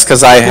 Yes,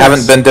 because I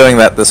haven't been doing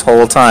that this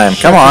whole time.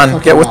 Come on,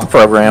 get with the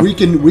program. We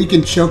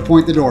can choke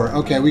point the door.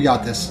 Okay, we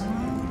got this.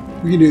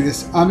 We can do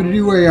this. I'm going to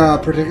do a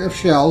protective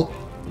shell.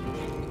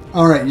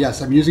 Alright,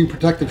 yes, I'm using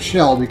protective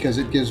shell because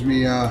it gives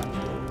me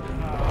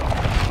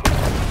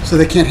so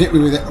they can't hit me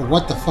with it.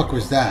 What the fuck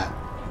was that?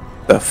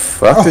 The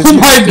fuck Oh did you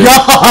my do?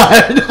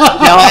 god!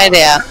 No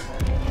idea.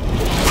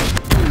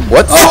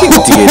 What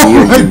deity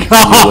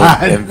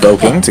are you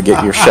invoking to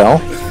get your shell?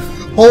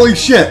 Holy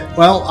shit.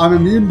 Well, I'm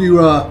immune to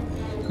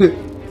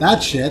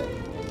that shit,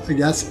 I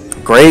guess.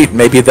 Great,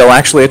 maybe they'll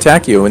actually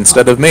attack you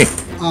instead of me.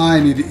 I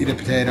need to eat a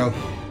potato.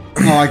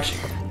 Oh, I can't.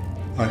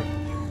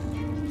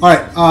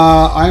 Alright,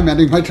 I'm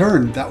ending my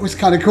turn. That was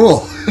kind of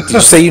cool. Did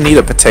you say you need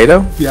a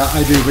potato? Yeah,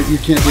 I do, but you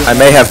can't do it. I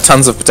may have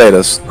tons of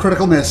potatoes.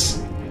 Critical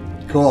miss.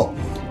 Cool.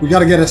 We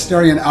gotta get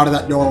Asterion out of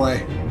that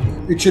doorway.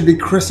 It should be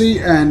Chrissy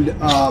and,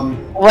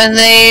 When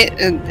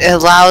it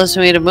allows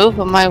me to move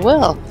them, I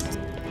will.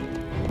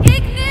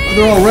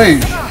 they're all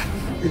ranged.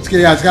 It's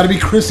gotta be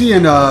Chrissy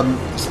and,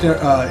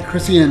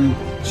 Chrissy and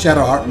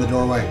Shadowheart in the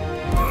doorway.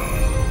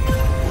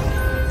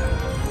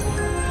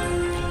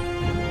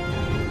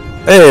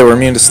 Hey, we're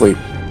immune to sleep.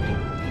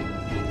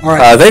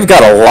 Alright. They've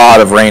got a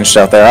lot of ranged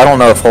out there. I don't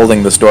know if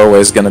holding this doorway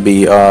is going to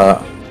be the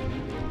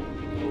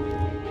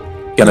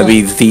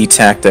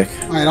tactic.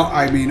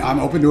 I mean, I'm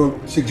open to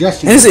a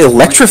suggestion. There's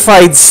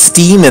electrified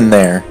steam in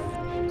there.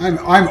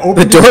 I'm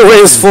open. The doorway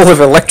is full of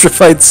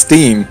electrified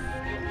steam.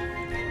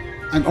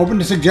 I'm open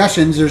to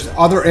suggestions. There's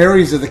other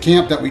areas of the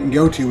camp that we can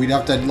go to. We'd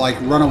have to like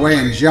run away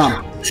and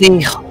jump.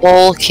 The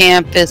whole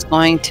camp is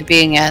going to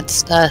be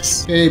against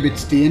us. Babe,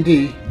 it's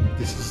D&D.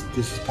 This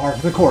is part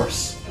of the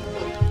course.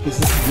 This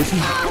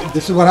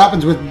is what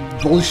happens with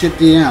bullshit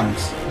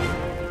DMs.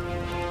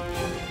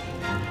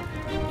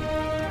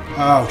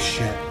 Oh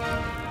shit.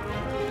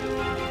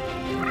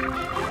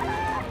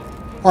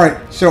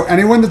 Alright, so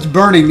anyone that's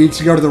burning needs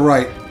to go to the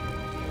right.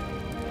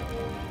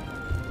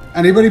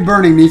 Anybody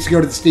burning needs to go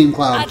to the steam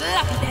cloud.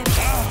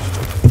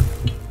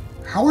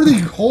 How are they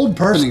hold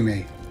personing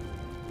me?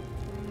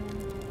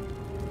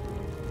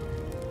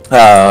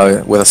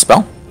 With a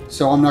spell?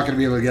 So I'm not going to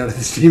be able to get out of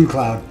the steam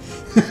cloud.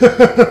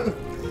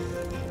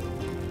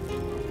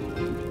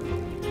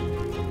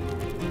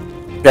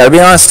 Yeah, to be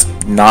honest,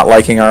 not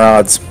liking our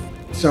odds.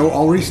 So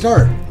I'll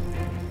restart.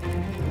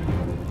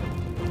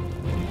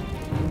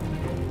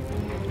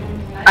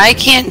 I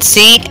can't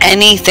see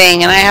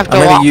anything, and I have to.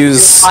 I'm gonna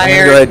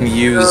go ahead and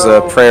use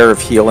a prayer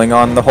of healing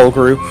on the whole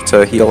group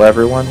to heal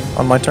everyone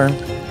on my turn.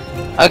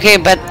 Okay,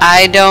 but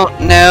I don't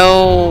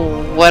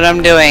know what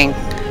I'm doing.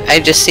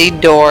 I just see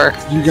door.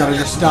 You gotta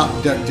just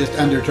stop, just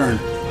end your turn.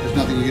 There's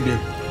nothing you can do.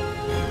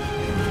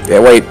 Yeah,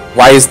 wait.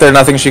 Why is there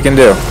nothing she can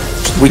do?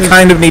 We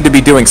kind of need to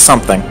be doing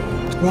something.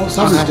 Well,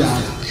 something's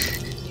down.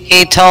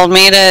 He told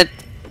me to...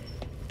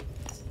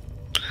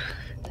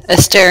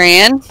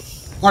 Asterion.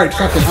 Alright,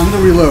 fuck it. I'm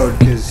gonna reload,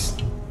 because...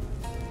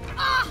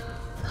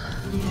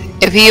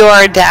 If you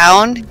are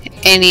down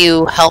and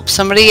you help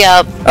somebody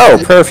up... Oh,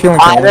 prayer of healing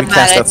can only be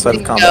cast outside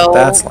of combat.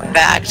 That's lame.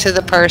 Back to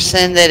the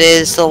person that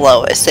is the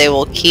lowest. They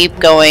will keep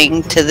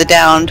going to the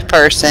downed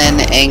person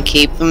and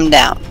keep them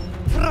down.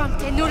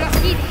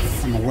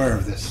 I'm aware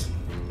of this.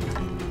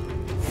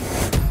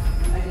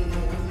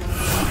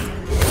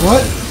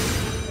 What?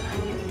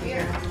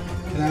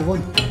 Can I have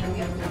one?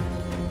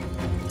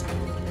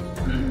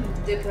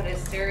 They put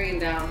Asterion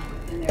down,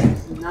 and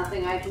there's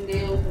nothing I can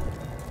do with it.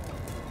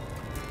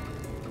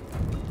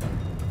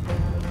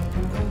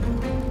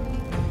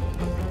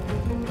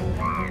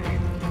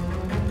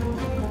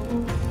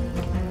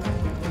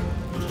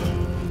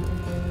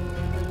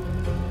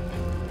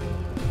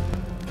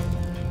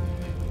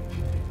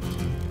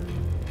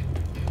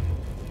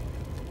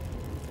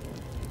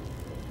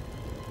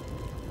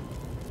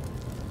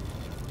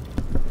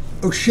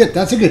 Oh shit,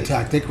 that's a good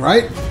tactic,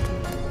 right?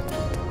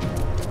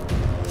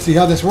 See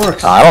how this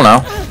works. I don't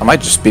know. I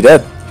might just be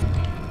dead.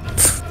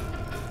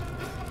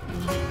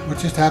 What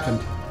just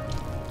happened?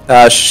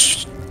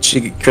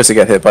 Chrissy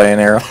got hit by an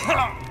arrow.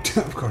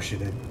 Of course she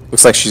did.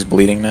 Looks like she's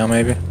bleeding now,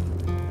 maybe.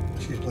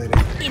 She's bleeding.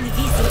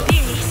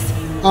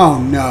 Oh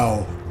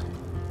no.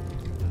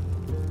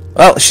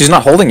 Well, she's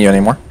not holding you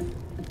anymore.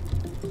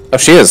 Oh,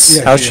 she is.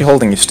 Yeah, How is she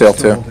holding you still,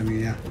 too? Holding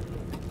me, yeah.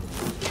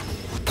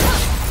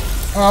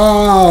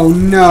 Oh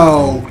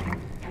no.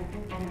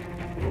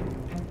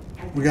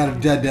 We got a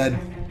dead.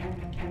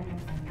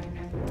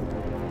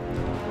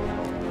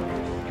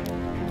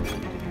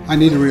 I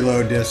need to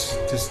reload this.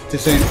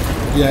 This ain't...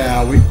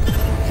 Yeah, we...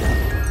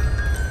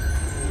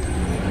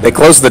 They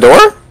closed the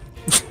door?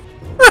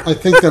 I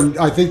think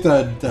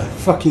the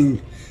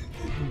fucking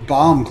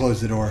bomb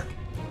closed the door.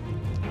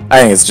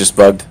 I think it's just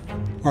bugged.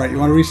 Alright, you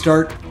want to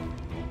restart?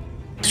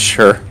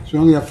 Sure. So we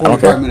only have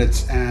 45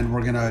 minutes, and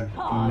we're gonna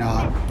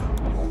not...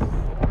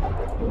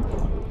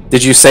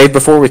 Did you save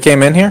before we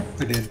came in here?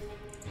 I did.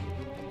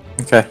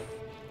 Okay.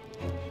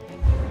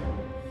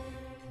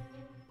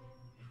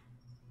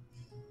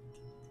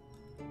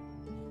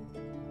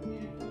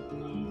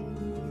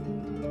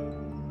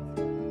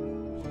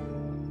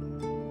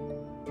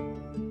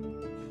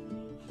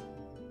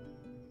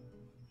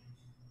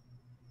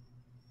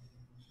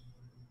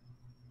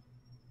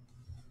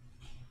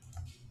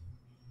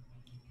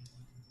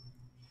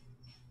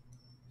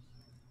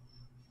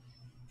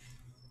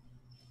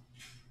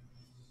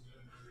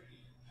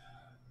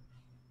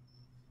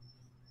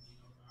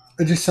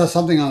 I just saw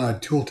something on a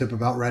tooltip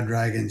about red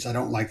dragons. I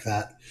don't like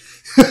that.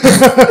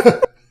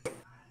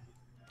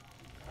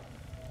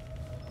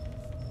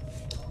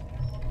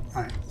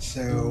 Alright,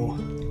 so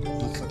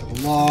let's look at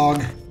the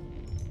log.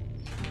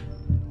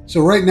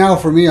 So right now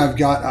for me, I've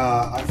got,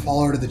 I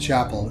follow her to the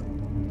chapel.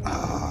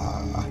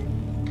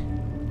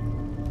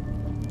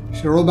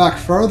 Should I roll back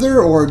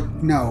further or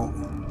no?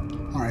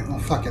 Alright, well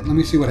fuck it. Let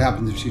me see what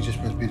happens if she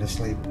just puts me to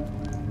sleep.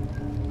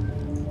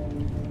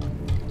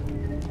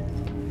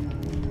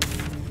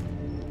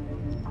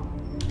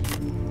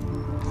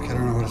 I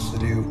don't know what else to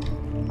do.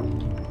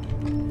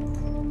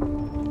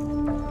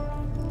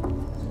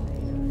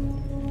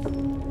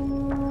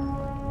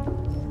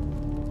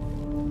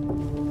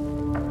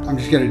 I'm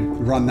just gonna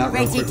run that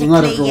real quick. We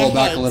might have to roll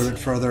back a little bit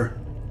further.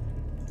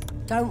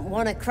 Don't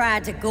want a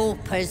crowd of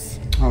gawpers.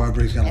 Oh,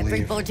 everybody's gotta leave.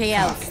 Everybody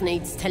else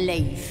needs to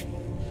leave.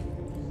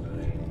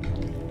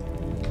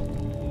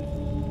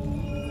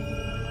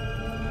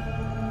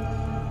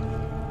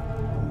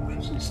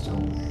 She's still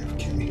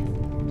AFK.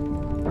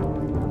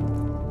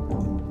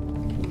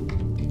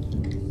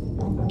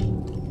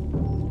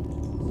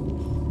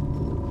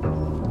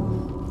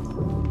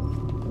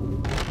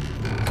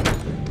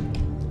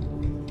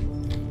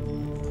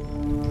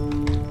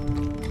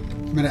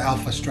 I'm gonna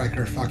Alpha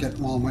Striker, fuck it,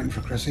 while I'm waiting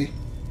for Chrissy.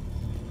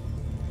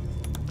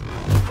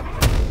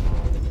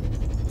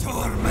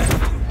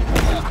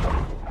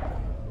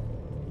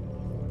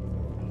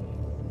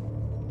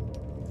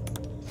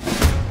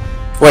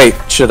 Wait,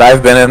 should I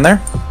have been in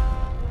there?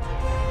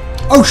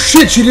 Oh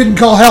shit, she didn't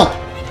call help!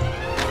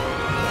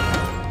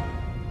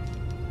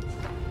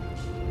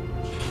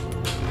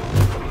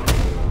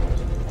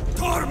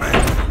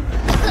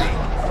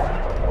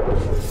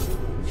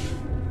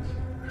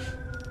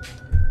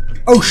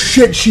 Oh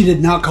shit, she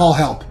did not call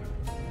help.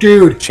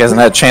 Dude. She hasn't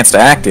had a chance to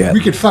act yet.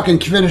 We could fucking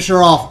finish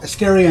her off.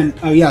 Asterion.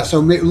 Oh yeah, so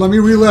let me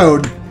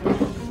reload.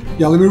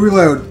 Yeah, let me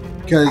reload.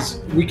 Because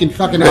we can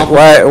fucking...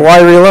 Why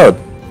reload?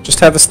 Just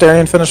have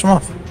Asterion finish him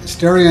off.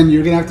 Asterion,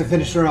 you're going to have to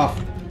finish her off.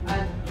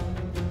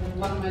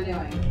 What am I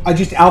doing? I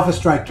just alpha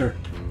striked her.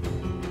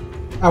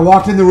 I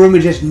walked in the room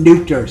and just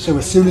nuked her. So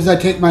as soon as I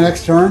take my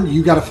next turn,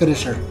 you got to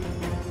finish her.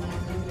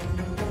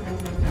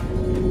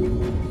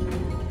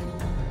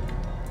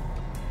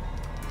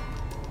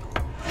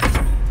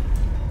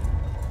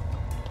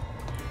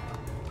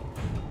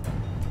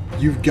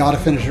 You've got to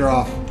finish her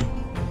off.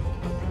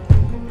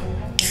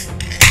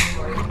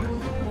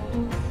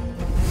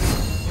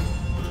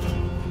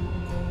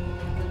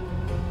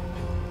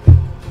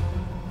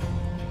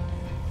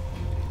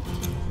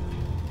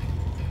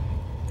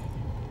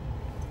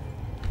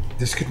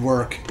 This could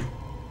work.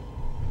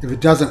 If it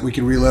doesn't, we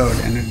can reload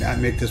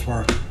and make this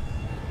work.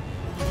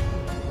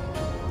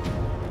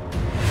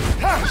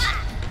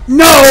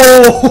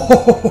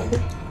 No!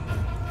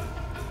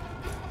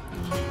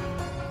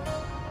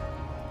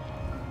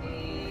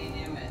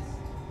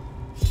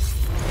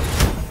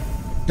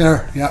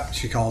 There, yep,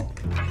 she called.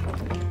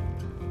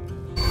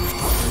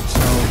 So,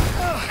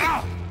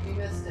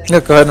 yeah,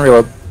 go ahead and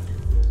reload.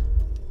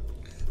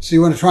 So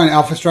you want to try an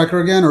alpha striker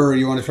again, or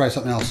you want to try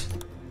something else?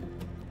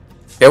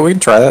 Yeah, we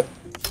can try that.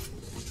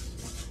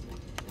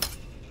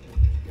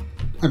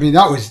 I mean,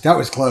 that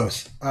was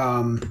close.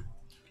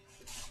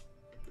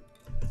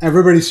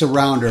 Everybody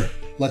surround her.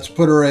 Let's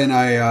put her in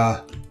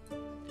a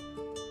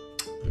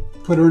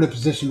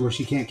position where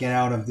she can't get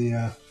out of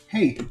the.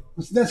 Hey,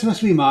 that's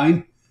supposed to be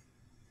mine.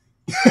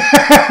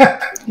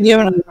 You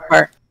have another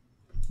part.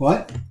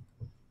 What?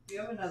 You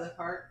have another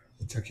part.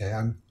 It's okay.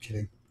 I'm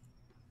kidding.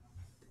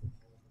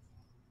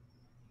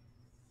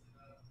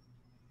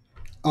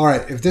 All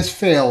right, if this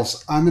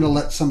fails, I'm going to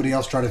let somebody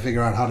else try to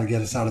figure out how to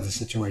get us out of the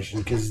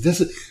situation, because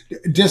this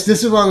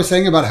is what I was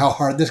saying about how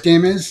hard this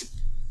game is.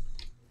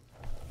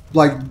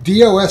 Like,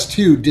 DOS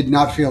 2 did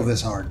not feel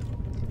this hard.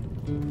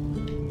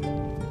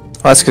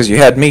 Well, that's because you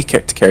had me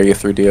to carry you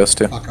through DOS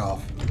 2. Fuck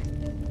off.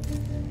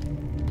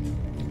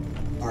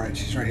 All right,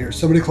 she's right here.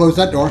 Somebody close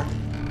that door.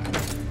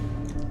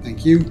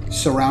 Thank you.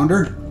 Surround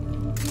her.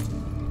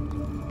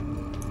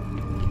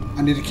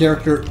 I need a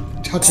character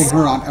touching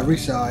her on every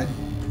side.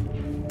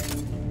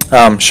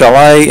 Shall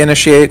I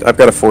initiate? I've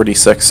got a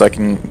 46 I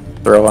can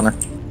throw on her.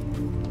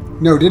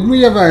 No, didn't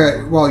we have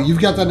a... Well, you've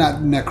got the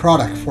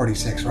necrotic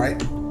 46,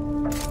 right?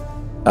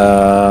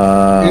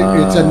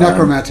 It's a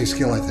necromancy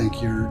skill, I think.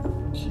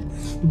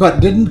 But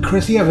didn't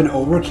Chrissy have an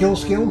overkill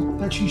skill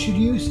that she should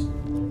use?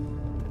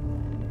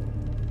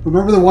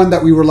 Remember the one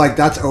that we were like,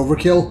 that's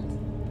overkill?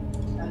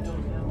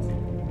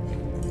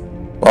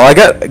 Well, I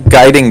got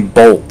Guiding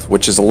Bolt,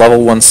 which is a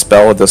level 1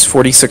 spell. It does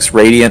 46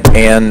 radiant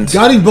and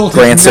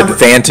grants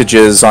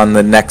advantages on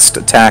the next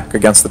attack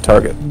against the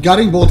target.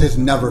 Guiding Bolt has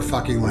never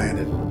fucking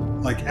landed.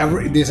 Like,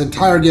 this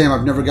entire game,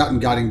 I've never gotten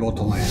Guiding Bolt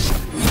to land.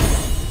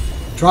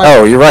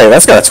 Oh, you're right.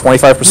 That's got a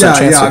 25%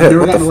 chance to hit.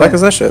 What the fuck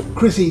is that shit?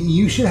 Chrissy,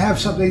 you should have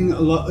something...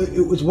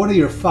 It was one of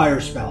your fire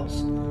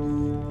spells.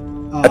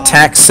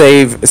 Attack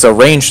save is a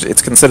ranged...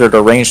 It's considered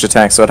a ranged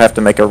attack, so I'd have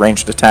to make a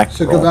ranged attack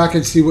So roll. go back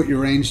and see what your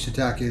ranged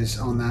attack is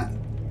on that.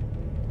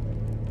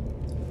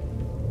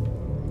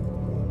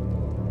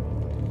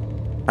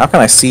 How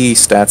can I see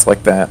stats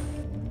like that?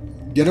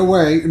 Get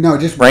away. No,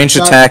 just... Ranged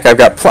attack, I've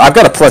got a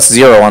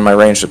 +0 on my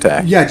ranged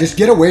attack. Yeah, just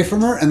get away from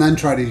her and then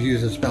try to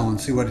use a spell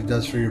and see what it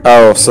does for your...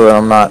 Oh, so then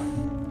I'm not...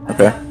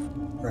 Okay.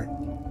 Right.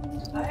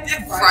 I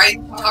have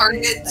frightened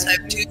targets. I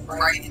have 2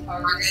 frightened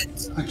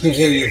targets. I can't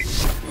hear you.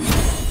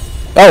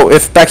 Oh,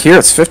 if back here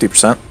it's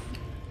 50%.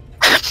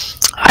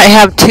 I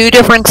have 2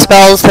 different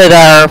spells that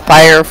are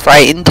fire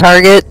frightened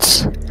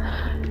targets.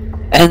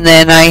 And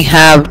then I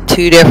have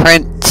 2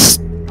 different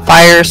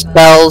fire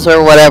spells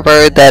or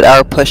whatever that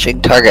are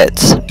pushing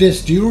targets.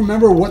 Do you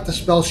remember what the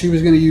spell she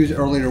was going to use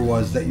earlier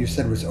was that you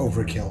said was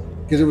overkill?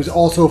 Because it was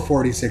also a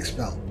 46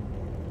 spell.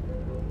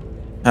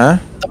 Huh?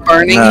 The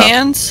Burning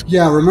Hands?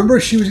 Yeah, remember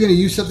she was going to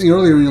use something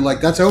earlier and you're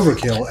like, that's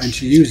overkill, and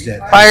she used it.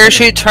 Fire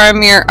shoots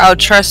from your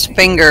outstretched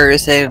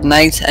fingers. It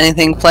ignites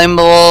anything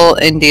flammable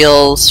and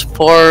deals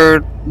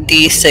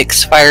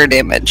 4d6 fire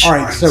damage.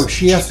 Alright, so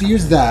she has to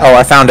use that. Oh,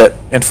 I found it.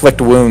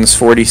 Inflict wounds,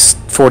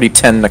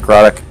 40-10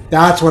 necrotic.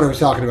 That's what I was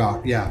talking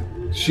about, yeah.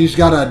 She's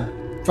got a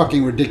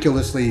fucking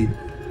ridiculously...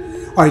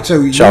 Alright,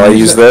 so... Shall I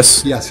use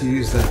this? Yes, you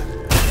use that.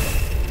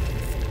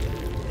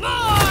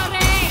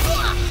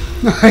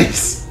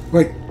 Nice!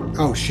 Wait,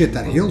 oh shit,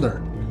 that healed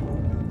her.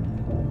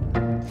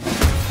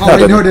 Oh,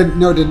 wait, no, it didn't.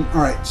 No, it didn't.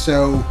 Alright,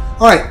 so...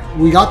 Alright,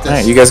 we got this.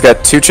 Alright, you guys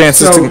got 2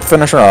 chances to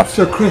finish her off.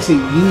 So, Chrissy,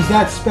 use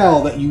that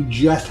spell that you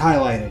just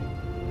highlighted.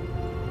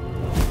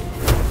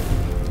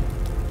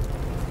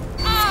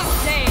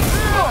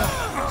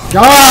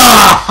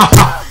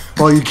 Ah!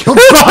 Well, you killed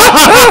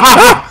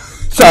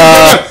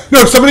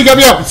No, somebody get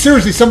me up.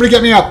 Seriously, somebody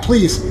get me up,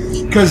 please.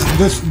 Because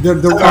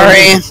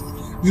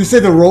you say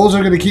the rolls are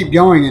going to keep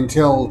going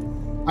until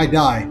I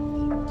die.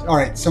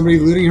 Alright, somebody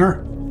looting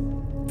her?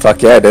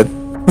 Fuck yeah, I did.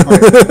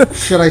 Right.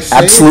 Should I say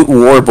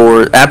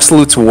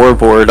Absolute's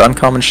warboard.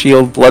 Uncommon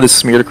shield. Blood is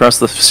smeared across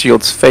the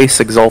shield's face,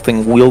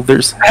 exalting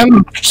wielders.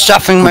 I'm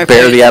stuffing my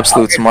bear face. the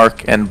Absolute's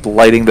mark and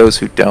blighting those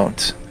who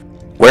don't.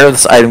 Wear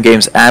this item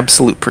gains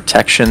absolute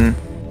protection,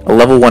 a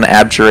level 1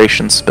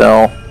 abjuration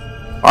spell,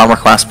 armor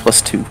class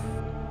 +2.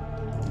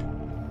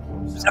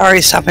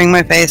 Sorry, stuffing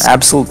my face.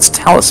 Absolute's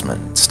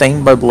talisman,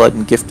 stained by blood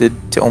and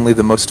gifted to only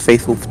the most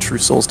faithful of true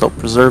souls to help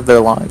preserve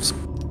their lives.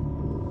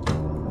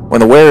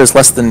 When the wearer is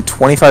less than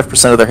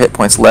 25% of their hit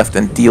points left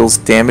and deals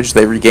damage,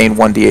 they regain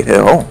 1d8 hit.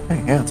 Oh,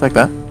 hey, yeah, I'll take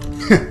that.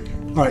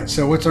 Alright,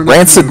 so what's our next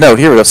Rancid note.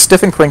 Here we go.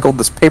 Stiff and crinkled,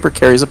 this paper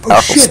carries a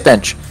powerful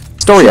stench.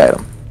 Story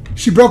item.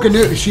 She broke a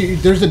new...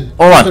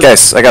 Hold on,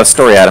 guys. I got a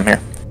story item here.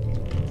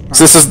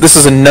 So this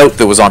is a note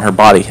that was on her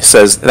body. It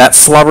says, that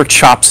slobber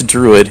chops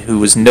druid who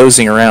was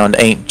nosing around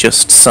ain't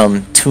just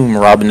some tomb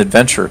robbing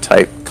adventurer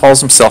type. Calls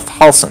himself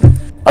Halson.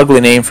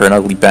 Ugly name for an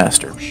ugly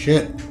bastard. Oh,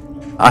 shit.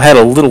 I had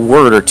a little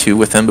word or two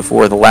with him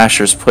before the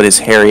lashers put his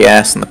hairy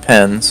ass in the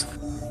pens.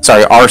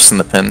 Sorry, arse in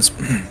the pens.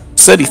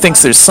 Said he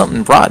thinks there's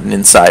something rotten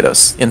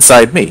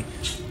inside me.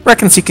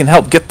 Reckons he can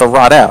help get the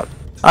rot out.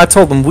 I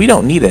told him we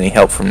don't need any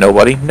help from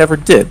nobody, never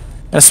did.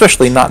 And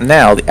especially not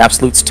now, the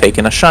Absolute's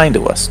taken a shine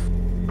to us.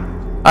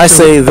 I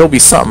say there'll be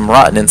something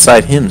rotten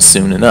inside him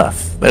soon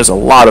enough. There's a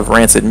lot of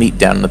rancid meat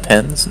down in the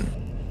pens, and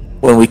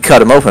when we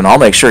cut him open, I'll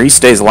make sure he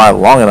stays alive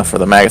long enough for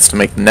the maggots to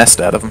make the nest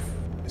out of him.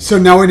 So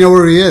now we know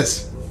where he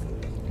is.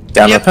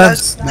 Down in the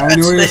pens. Now we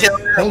know where he is.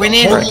 We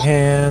need Right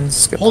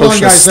hands, got Hold on,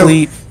 potion of guys.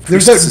 sleep.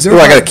 So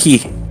I got a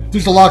key.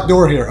 There's a locked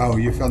door here. Oh,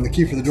 you found the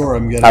key for the door.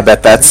 I'm getting. I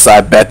bet that's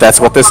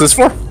what this is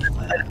for.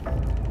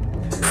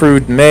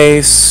 Crude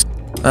mace.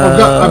 I've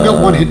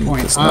got 1 hit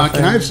point.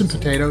 Can I have some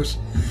potatoes?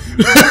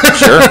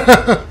 Sure.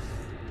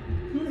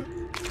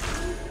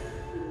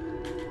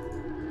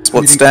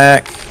 Split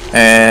stack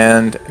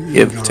and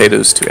give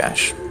potatoes to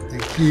Ash.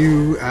 Thank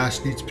you.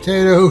 Ash needs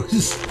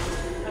potatoes.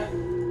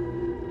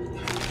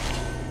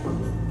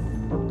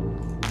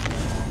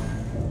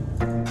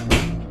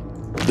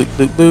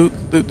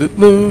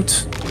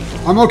 Loot.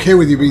 I'm okay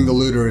with you being the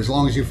looter as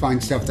long as you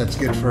find stuff that's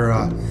good for.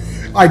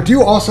 I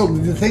do also.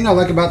 The thing I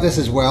like about this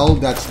as well,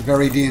 that's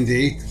very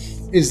D&D,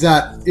 is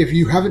that if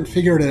you haven't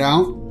figured it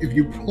out, if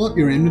you pull up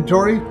your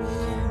inventory,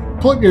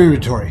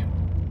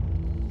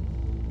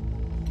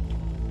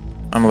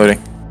 I'm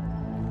looting.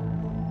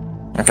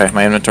 Okay,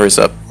 my inventory's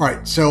up. All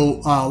right,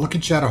 so look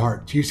at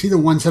Shadowheart. Do you see the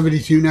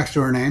 172 next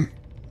to her name?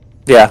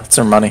 Yeah, that's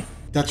her money.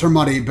 That's her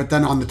money, but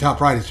then on the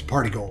top right it's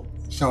party gold.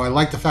 So I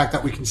like the fact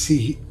that we can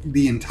see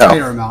the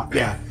entire amount,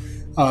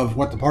 of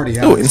what the party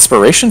has. Oh,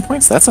 inspiration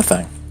points? That's a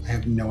thing. I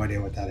have no idea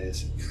what that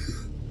is.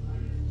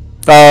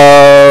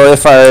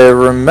 If I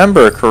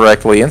remember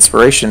correctly,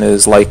 inspiration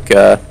is like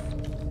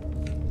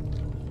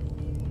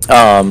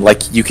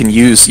you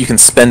can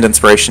spend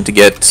inspiration to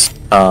get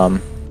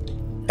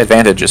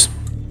advantages.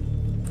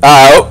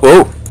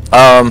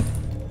 The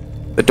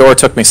door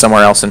took me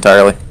somewhere else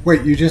entirely.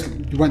 Wait, you just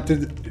went through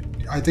the...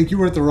 I think you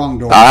were at the wrong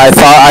door. I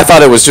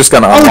thought it was just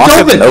going to unlock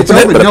it and open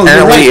it, but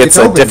apparently it's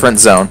a different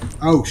zone.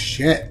 Oh,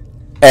 shit.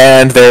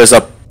 And there's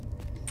a...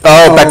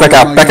 back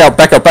out.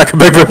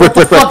 What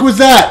the fuck was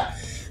that?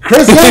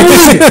 Chris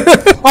Henry!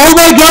 Oh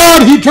my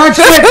god, he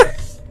touched it!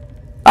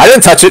 I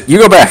didn't touch it. You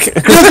go back.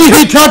 Chrissy,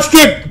 he touched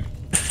it!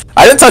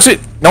 I didn't touch it.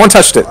 No one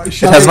touched it.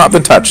 It has not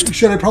been touched.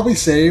 Should I probably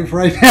save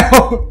right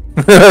now?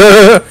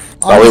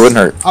 Probably wouldn't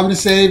hurt. I'm going to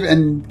save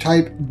and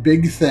type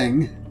big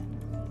thing.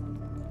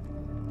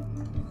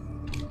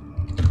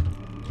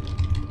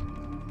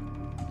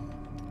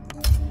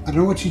 I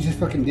don't know what she just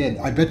fucking did.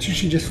 I bet you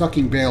she just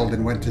fucking bailed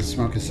and went to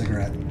smoke a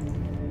cigarette.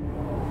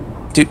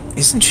 Dude,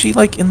 isn't she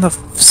like in the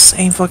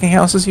same fucking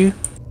house as you?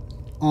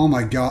 Oh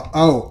my god.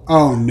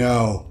 Oh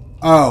no.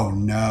 Oh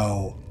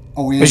no.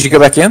 Oh, Did you go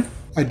back in?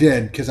 I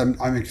did, because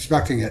I'm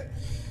expecting it.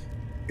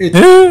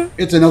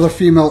 It's another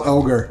female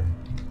ogre.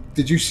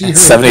 Did you see her?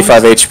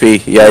 75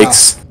 HP.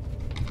 Yikes. Yeah.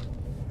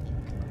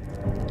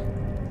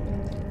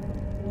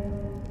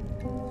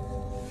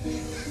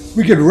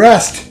 We could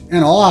rest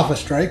and I'll off a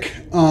strike.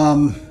 I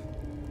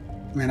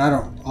mean, I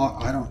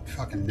don't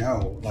fucking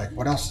know. Like,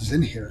 what else is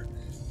in here?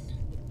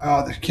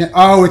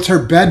 Oh, it's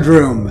her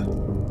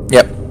bedroom.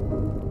 Yep.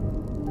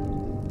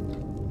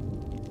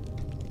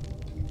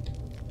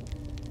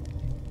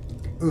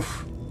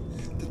 Oof.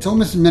 That's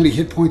almost as many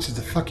hit points as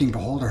the fucking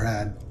beholder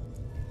had.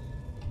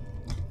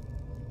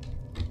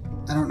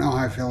 I don't know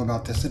how I feel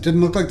about this. It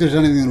didn't look like there's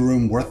anything in the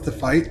room worth the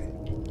fight.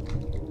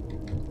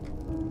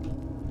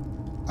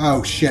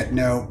 Oh shit,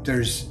 no.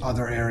 There's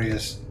other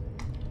areas.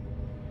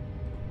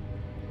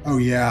 Oh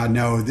yeah,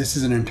 no. This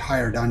is an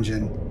entire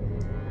dungeon.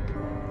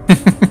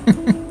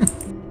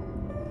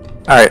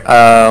 Alright,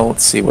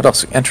 let's see. What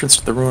else? Entrance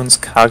to the ruins,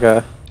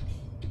 Kaga.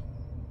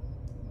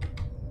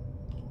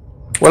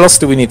 What else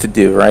do we need to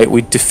do, right?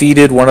 We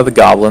defeated one of the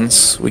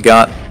goblins. We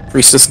got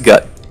Priestess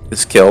Gut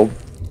is killed.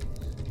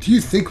 Do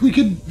you think we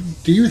could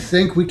do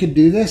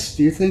this?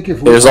 Do you think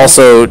if we... There's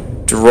also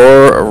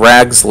Dror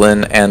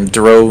Ragslin and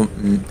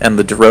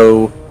the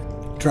Dro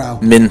Drow.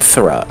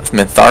 Minthara.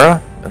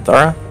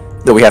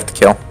 that we have to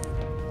kill.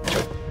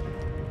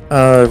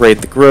 Raid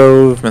the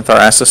Grove. Minthar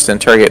asks us to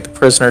interrogate the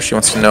prisoner. She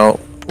wants to know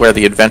where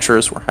the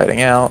adventurers were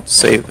hiding out.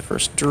 Save the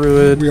first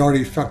druid. We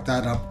already fucked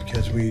that up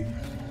because we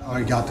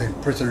already got the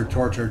prisoner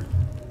tortured.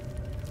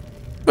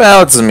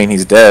 Well, it doesn't mean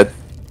he's dead.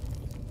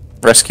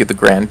 Rescue the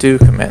Grand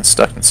Duke. A man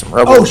stuck in some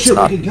rubble. Oh shit,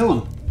 we can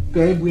kill him.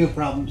 Babe, we have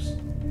problems.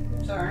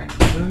 Sorry.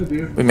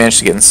 We managed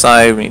to get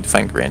inside. We need to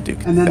find Grand Duke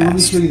And then fast. let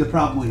me show you the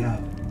problem we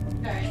have.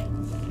 Okay.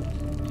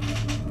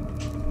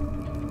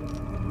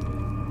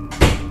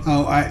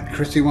 Oh,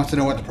 Christy wants to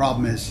know what the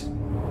problem is.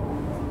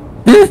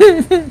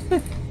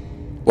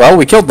 Well,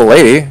 we killed the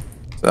lady,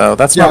 so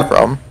that's not a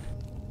problem.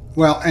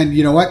 Well, and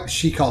you know what?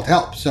 She called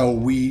help, so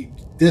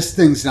this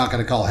thing's not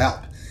going to call help.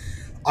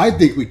 I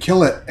think we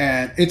kill it,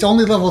 and it's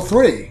only level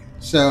 3,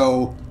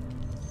 so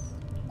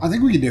I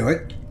think we can do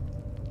it.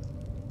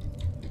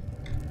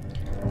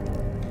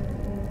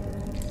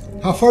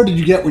 How far did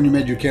you get when you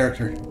made your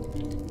character?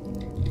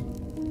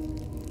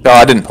 Oh,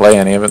 I didn't play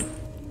any of it.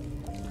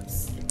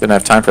 Didn't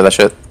have time for that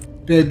shit.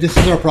 Babe, this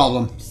is our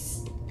problem.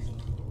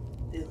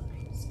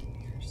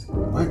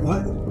 What?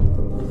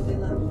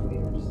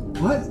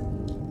 What?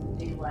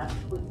 They left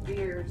with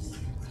beers.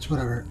 It's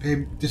whatever.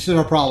 Babe, this is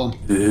our problem.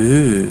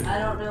 Ooh. I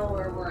don't know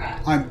where we're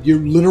at. You're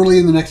literally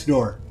in the next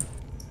door.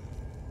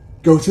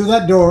 Go through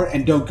that door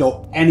and don't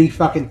go any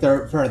fucking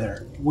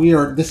further.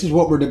 This is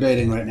what we're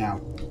debating right now.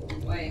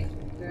 Wait,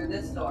 through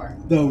this door.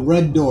 The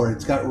red door.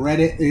 It's got red.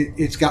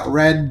 It's got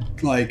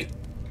red. Like,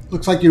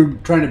 looks like you're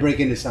trying to break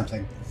into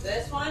something.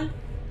 This one?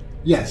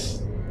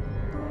 Yes.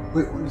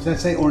 Wait, what does that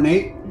say?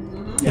 Ornate?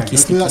 Mm-hmm. Yeah, Sneaky,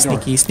 go through that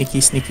door. sneaky, sneaky,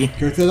 sneaky.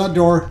 Go through that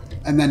door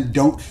and then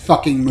don't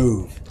fucking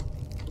move.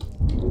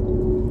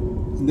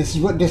 And this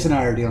is what Dis and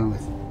I are dealing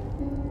with.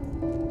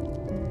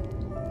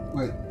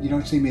 Wait, you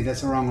don't see me. That's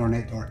the wrong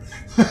ornate door.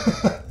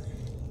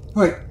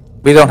 Wait.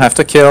 We don't have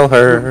to kill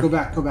her. Go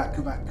back.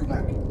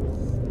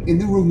 In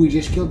the room we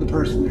just killed the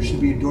person, there should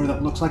be a door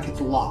that looks like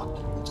it's locked.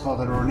 It's called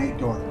an ornate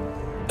door.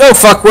 Oh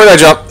fuck, where'd I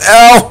jump?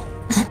 Ow!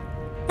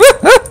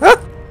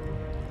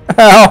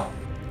 Ow!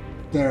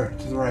 There,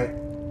 to the right.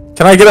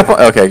 Can I get up?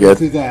 Okay, Go good.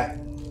 through that.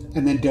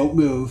 And then don't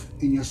move,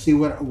 and you'll see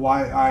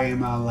why I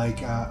am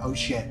oh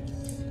shit.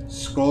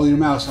 Scroll your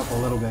mouse up a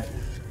little bit.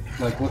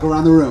 Like, look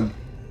around the room.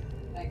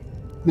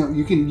 No,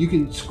 you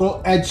can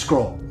scroll, edge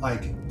scroll.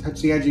 Like,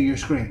 touch the edge of your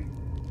screen.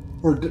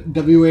 Or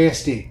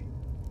WASD.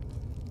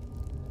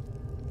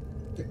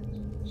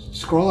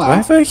 Scroll Do out. I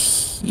have a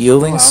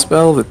healing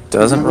spell that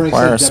doesn't Remember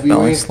require I a said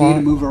spelling WASD slot?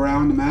 to move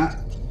around the map?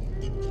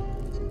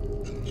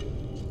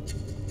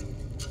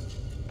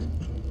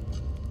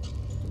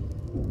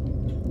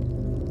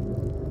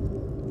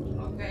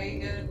 Okay, you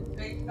get a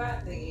big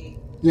fat thingy.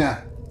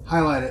 Yeah,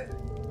 highlight it.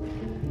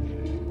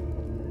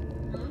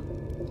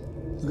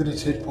 Look at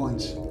its hit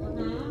points.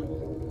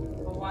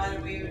 Mm-hmm. But why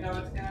do we even know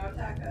it's going to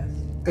attack us?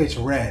 It's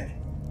red.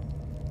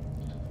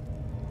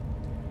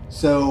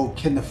 So,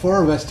 can the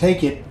 4 of us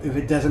take it if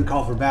it doesn't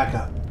call for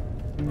backup?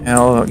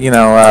 Well,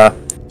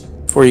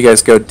 before you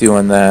guys go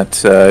doing that,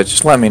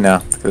 just let me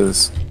know,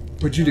 because...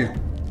 What'd you do?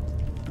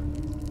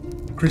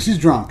 Chrissy's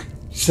drunk,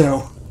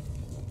 so...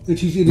 And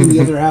she's eating the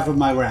other half of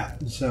my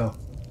wrap, so...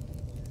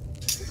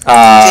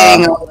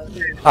 I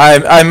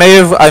may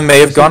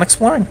have gone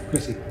exploring.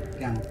 Chrissy,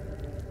 down.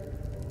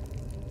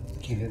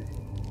 Can't hit it.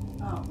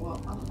 Oh, well,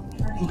 I'm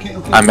trying to...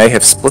 Okay. I may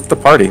have split the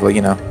party, well,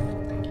 you know.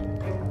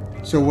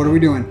 So, what are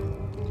we doing?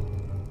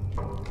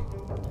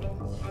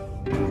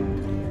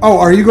 Oh,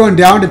 are you going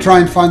down to try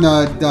and find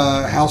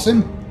the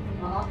Halcyon?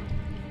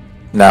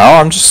 No,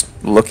 I'm just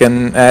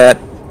looking at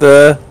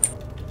the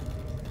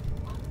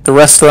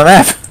rest of the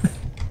map.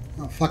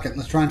 Oh, fuck it.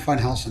 Let's try and find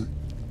Halcyon.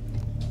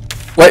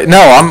 Wait, no,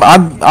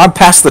 I'm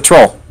past the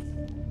troll.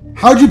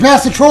 How'd you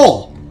pass the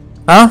troll?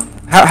 Huh?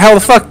 How the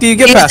fuck do you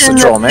get past the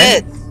troll,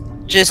 man?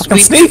 Just Fucking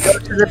we sneak. go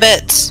to the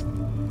bits.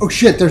 Oh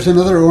shit, there's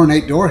another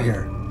ornate door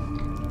here.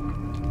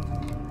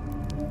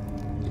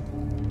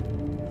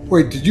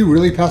 Wait, did you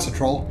really pass the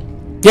troll?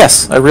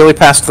 Yes, I really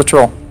passed the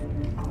troll.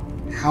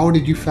 How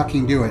did you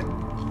fucking do it?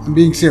 I'm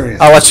being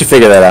serious. I'll let you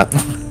figure that out.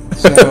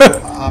 So,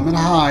 I'm gonna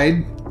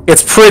hide.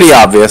 It's pretty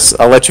obvious.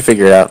 I'll let you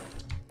figure it out.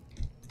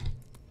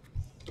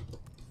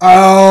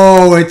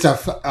 Oh, it's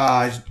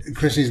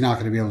Chrissy's not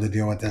gonna be able to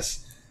deal with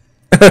this.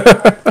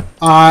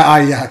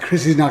 Yeah,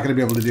 Chrissy's not gonna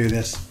be able to do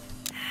this.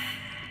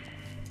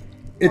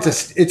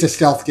 It's a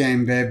stealth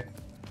game, babe.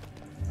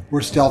 We're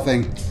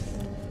stealthing.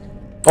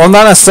 Well,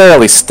 not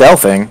necessarily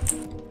stealthing.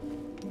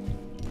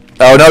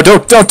 Oh no!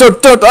 Don't!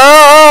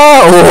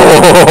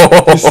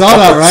 Oh! You saw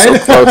that,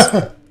 right?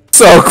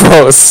 So close. So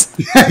close.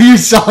 You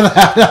saw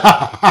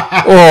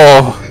that.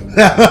 Oh.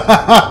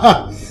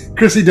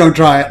 Chrissy, don't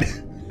try it.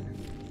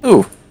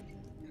 Ooh.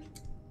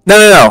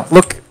 No.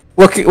 Look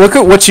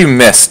at what you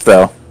missed,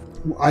 though.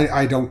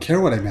 I don't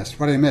care what I missed.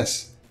 What did I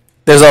miss?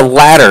 There's a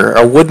ladder,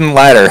 a wooden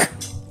ladder,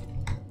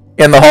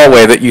 in the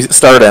hallway that you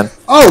start in.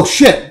 Oh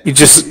shit! You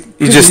just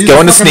use go the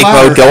into fucking sneak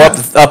ladder. mode, go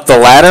up the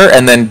ladder,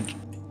 and then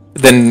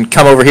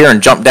come over here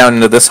and jump down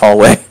into this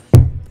hallway.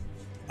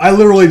 I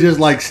literally just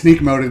like sneak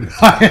moded.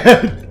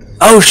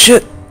 Oh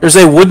shit! There's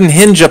a wooden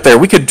hinge up there.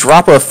 We could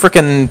drop a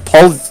frickin'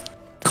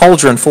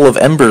 cauldron full of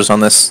embers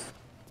on this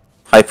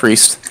high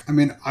priest. I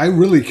mean, I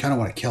really kind of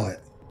want to kill it.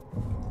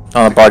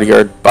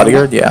 Bodyguard.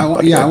 Yeah.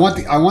 I want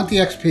the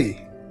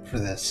XP for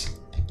this.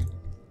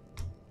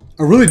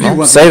 I really do want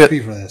the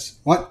XP for this.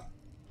 What?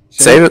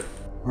 Save it.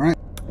 All right.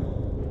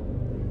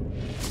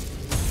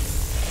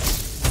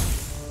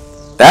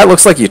 That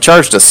looks like you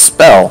charged a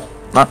spell,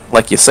 not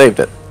like you saved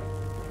it.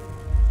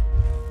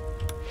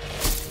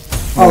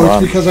 Oh,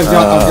 it's because I've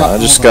got. I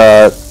just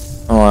got.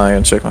 Oh, I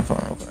gotta check my phone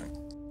real quick.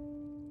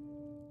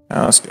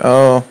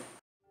 Oh.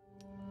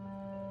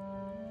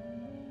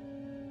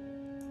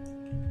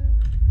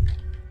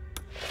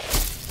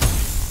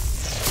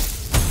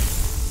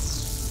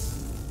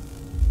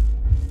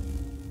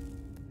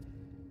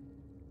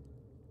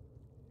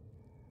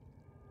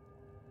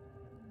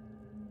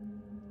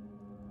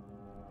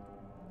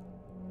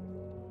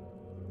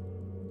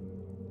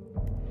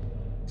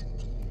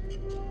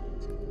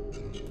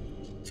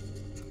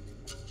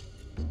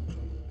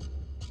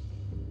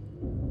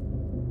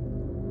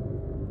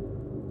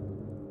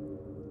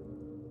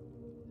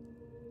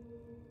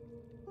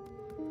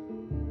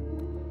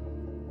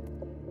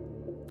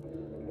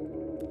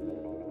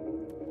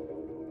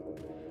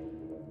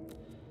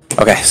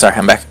 Okay, sorry,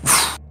 I'm back.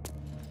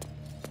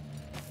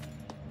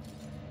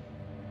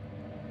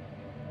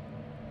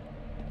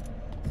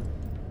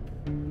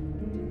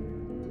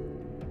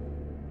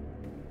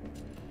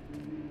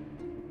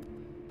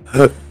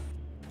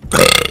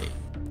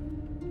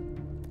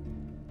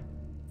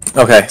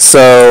 Okay,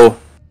 so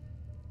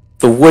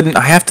the wooden...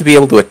 I have to be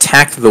able to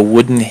attack the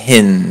wooden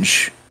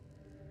hinge.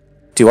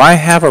 Do I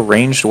have a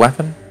ranged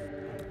weapon?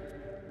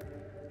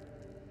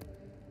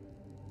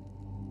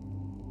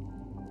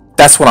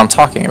 That's what I'm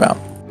talking about.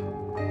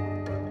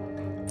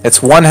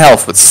 It's 1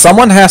 health, but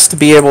someone has to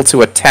be able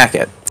to attack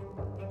it.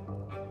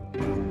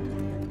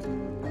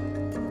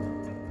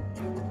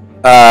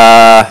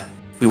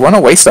 We want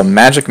to waste a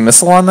magic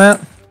missile on that?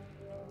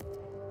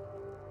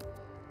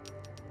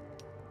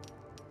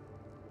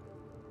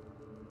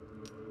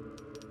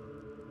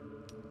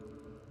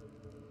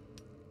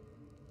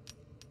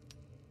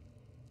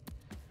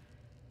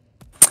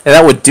 Yeah,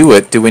 that would do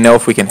it. Do we know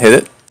if we can hit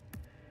it?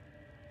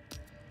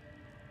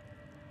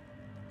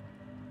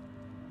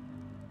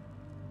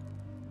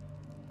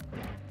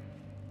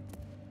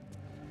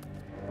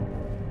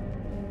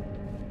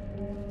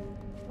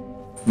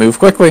 Move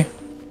quickly.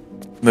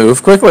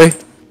 Move quickly.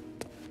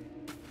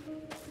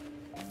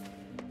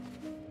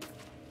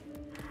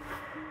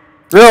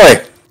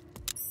 Really?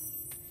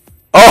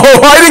 Oh,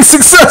 hiding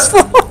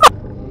successful!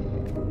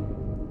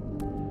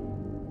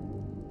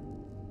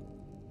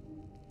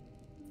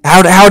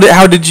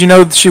 How did you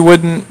know that she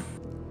wouldn't?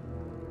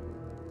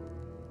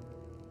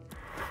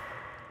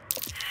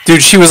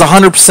 Dude, she was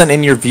 100%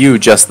 in your view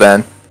just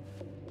then.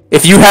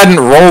 If you hadn't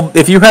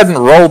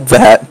rolled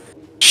that,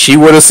 she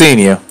would have seen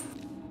you.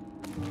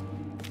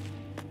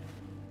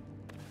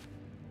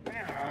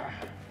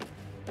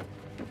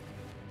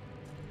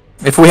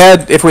 If we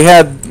had,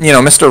 you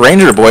know, Mr.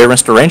 Ranger Boy, or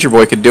Mr. Ranger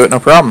Boy could do it, no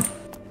problem.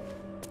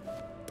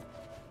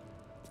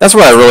 That's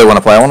what I really want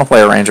to play. I want to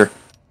play a Ranger.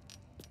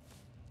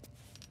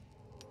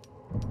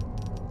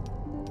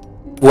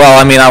 Well,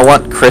 I mean, I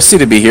want Chrissy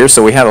to be here,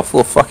 so we have a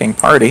full fucking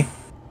party.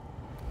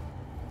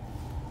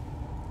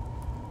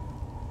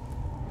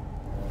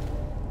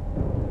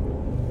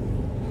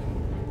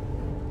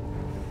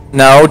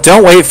 No,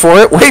 don't wait for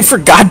it. Wait for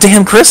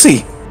goddamn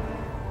Chrissy.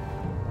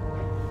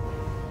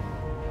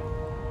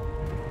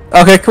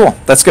 Okay, cool.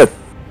 That's good.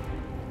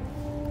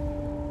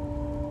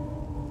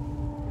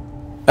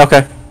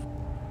 Okay.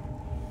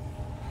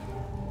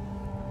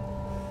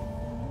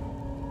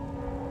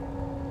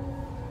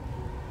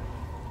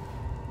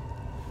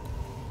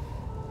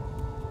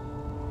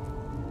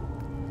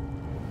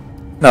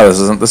 No,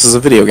 this isn't. This is a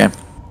video game.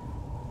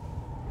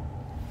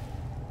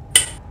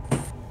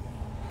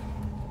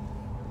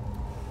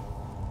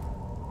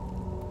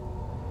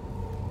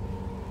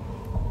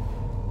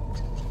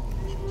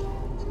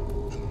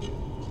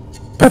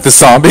 Pet the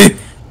zombie?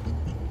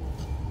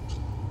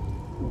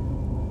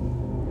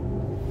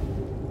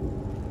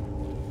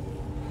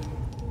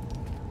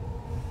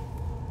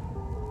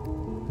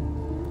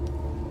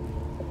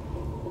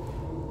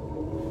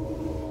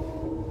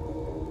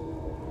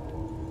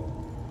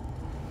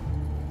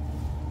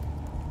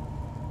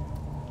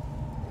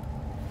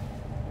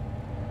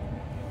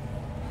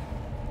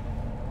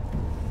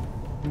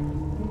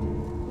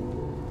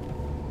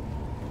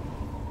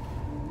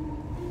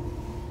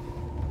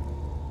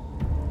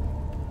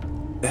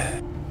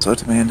 So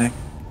demanding.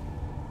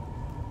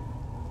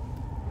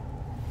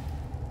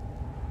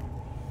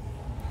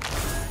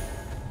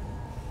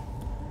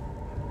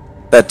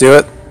 That do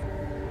it?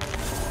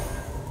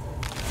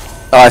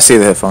 Oh, I see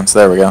the headphones.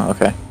 There we go.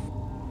 Okay.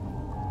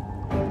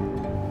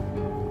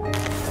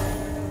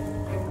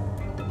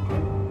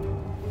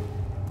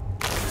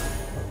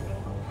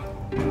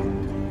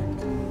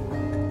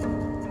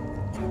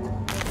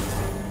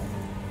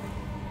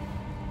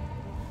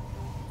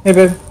 Hey,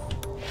 babe.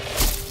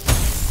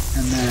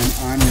 And then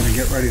I'm gonna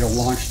get ready to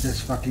launch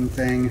this fucking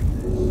thing.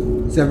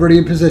 Is everybody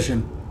in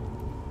position?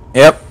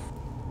 Yep.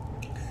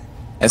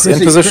 As in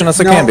position as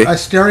it can be.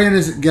 Asterion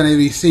is gonna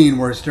be seen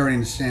where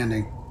Asterion is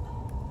standing.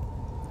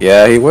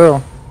 Yeah, he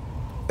will.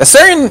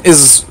 Asterion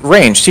is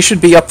ranged. He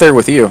should be up there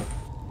with you.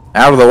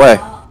 Out of the way.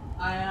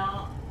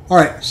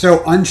 Alright,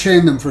 so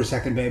unchain them for a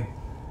second, babe.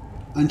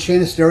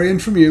 Unchain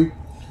Asterion from you,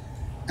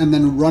 and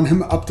then run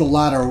him up the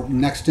ladder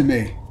next to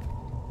me.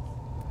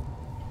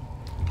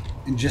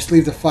 And just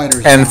leave the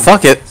fighters And down.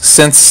 fuck it,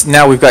 since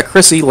now we've got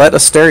Chrissy, let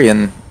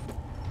Asterion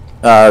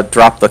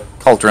drop the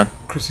cauldron.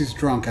 Chrissy's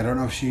drunk. I don't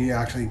know if she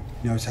actually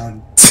knows how to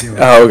do it.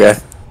 Oh, okay.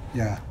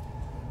 Yeah.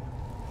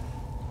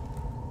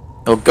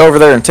 He'll go over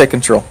there and take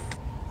control.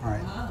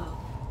 Alright.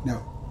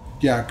 No.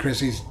 Yeah,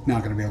 Chrissy's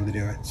not going to be able to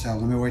do it. So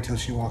let me wait till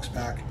she walks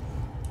back.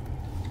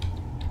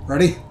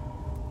 Ready?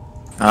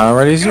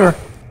 Alrighty, sure.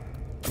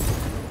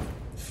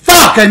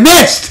 Fuck! I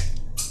missed!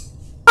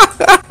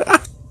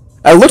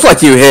 It looked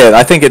like you hit.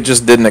 I think it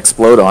just didn't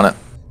explode on it.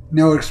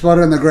 No, it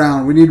exploded on the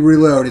ground. We need to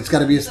reload. It's got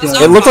to be Asterion.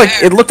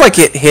 It looked like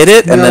it hit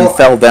it and then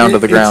fell down to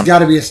the ground. It's got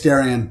to be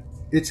Asterion.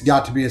 It's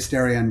got to be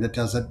Asterion that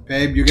does it.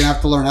 Babe, you're going to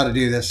have to learn how to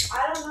do this.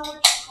 I don't know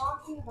what you're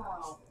talking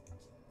about.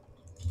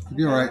 You'll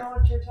be alright. I don't know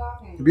what you're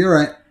talking. You'll be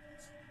alright.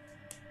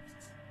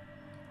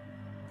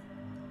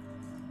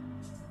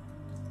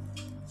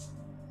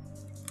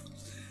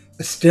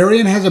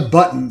 Asterion has a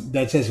button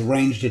that says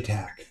ranged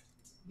attack.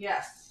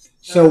 Yes.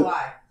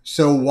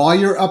 So while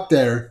you're up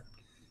there,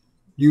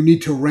 you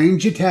need to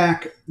range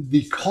attack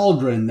the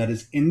cauldron that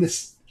is in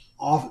this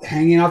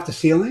hanging off the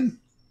ceiling.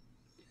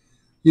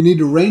 You need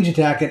to range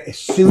attack it as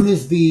soon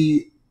as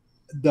the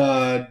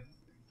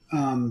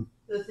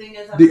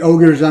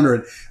ogre is under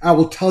it. I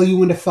will tell you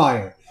when to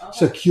fire. Okay.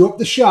 So cue up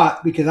the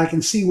shot because I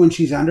can see when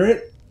she's under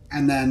it,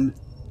 and then.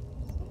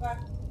 Okay.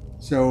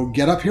 So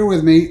get up here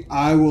with me.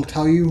 I will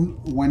tell you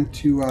when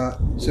to.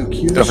 So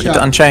cue the shot. Don't forget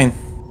to unchain.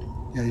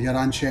 Yeah, you got to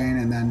unchain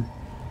and then.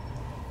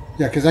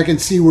 Yeah, because I can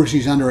see where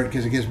she's under it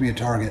because it gives me a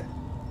target.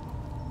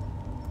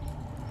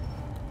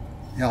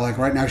 Yeah, like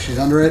right now she's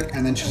under it,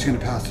 and then she's going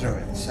to pass through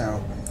it.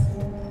 So,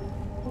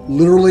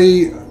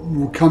 literally,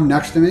 come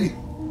next to me.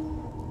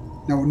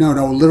 No,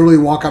 literally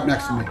walk up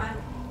next to me.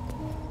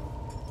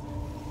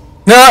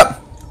 No!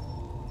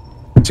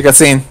 She got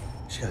seen.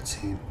 She got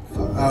seen.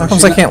 How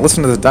comes I can't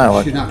listen to the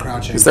dialogue? She's not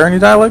crouching. Is there any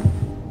dialogue?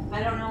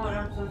 I don't know what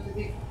I'm supposed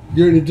to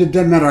do. It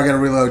doesn't matter, I got to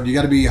reload. You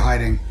got to be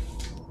hiding.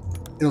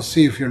 It'll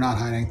see if you're not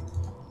hiding.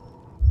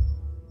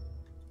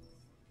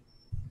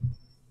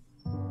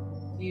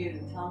 You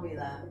tell me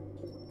that.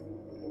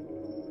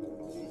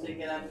 You said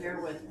get up here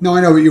with. No,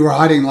 I know, but you were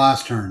hiding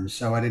last turn,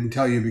 so I didn't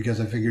tell you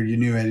because I figured you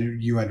knew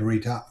you had to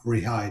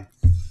re-hide.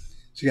 So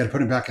you got to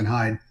put it back and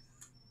hide.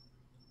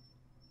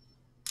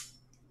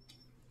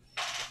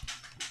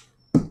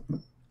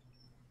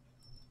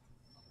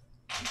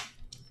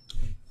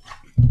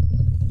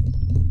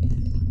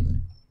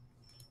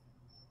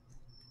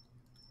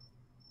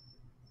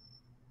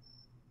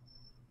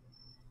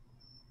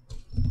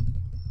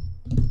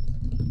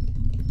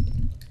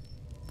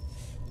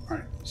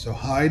 So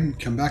hide,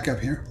 come back up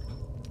here.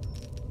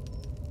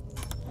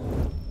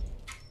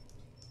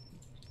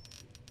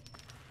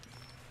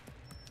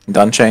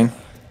 Done chain.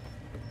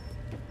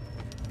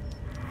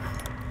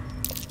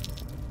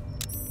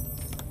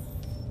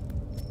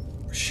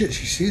 Shit,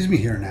 she sees me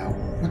here now.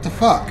 What the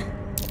fuck?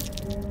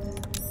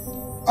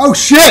 Oh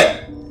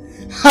shit!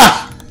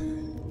 Ha!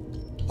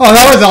 Oh,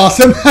 that was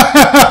awesome.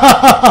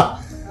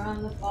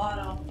 On the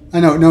bottom. I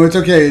know, no, it's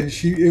okay.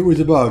 It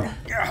was a bug.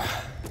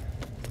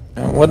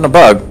 It wasn't a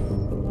bug.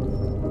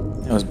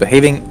 It was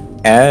behaving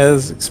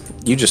as...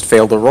 You just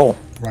failed a roll.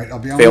 Right, I'll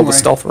be on failed my the way.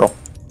 stealth roll.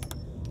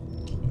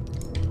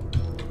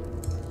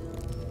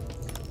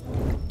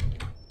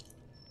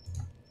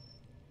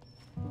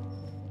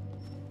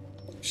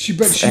 She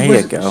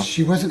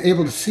wasn't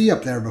able to see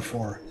up there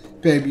before.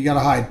 Babe, you gotta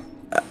hide.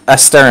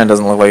 Asterion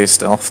doesn't look like he's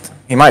stealthed.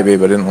 He might be,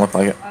 but it didn't look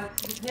like it.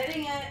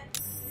 Hitting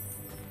it.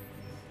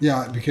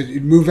 Yeah, because you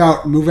move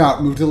out, move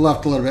to the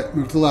left a little bit,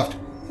 move to the left.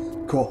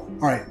 Cool.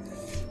 Alright.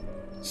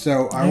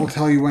 So I will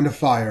tell you when to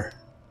fire.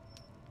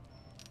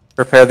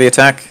 Prepare the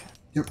attack.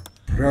 Yep.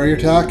 Prepare your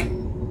attack.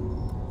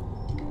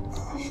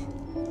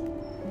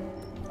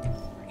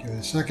 Give it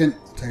a second.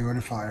 I'll tell you when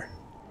to fire.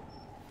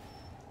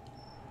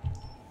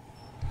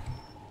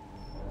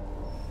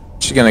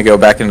 She's gonna go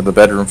back into the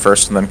bedroom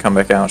first and then come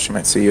back out. She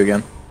might see you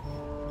again.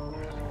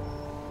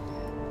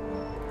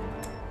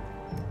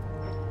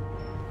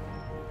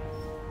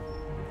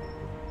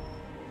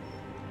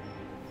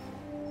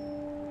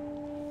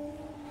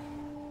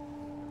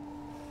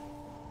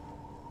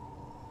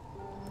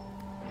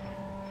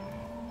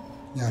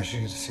 Yeah, she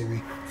gets to see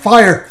me.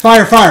 Fire!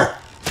 Fire! Fire!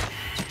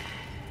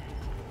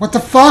 What the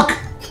fuck?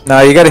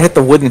 No, you gotta hit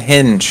the wooden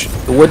hinge.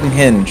 The wooden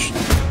hinge.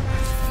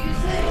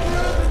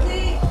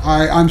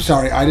 I'm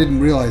sorry, I didn't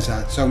realize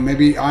that. So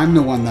maybe I'm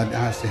the one that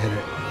has to hit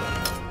it.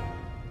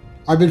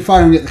 I've been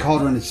firing at the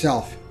cauldron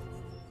itself.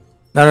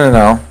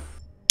 No.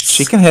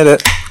 She can hit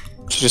it.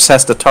 She just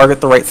has to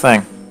target the right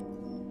thing.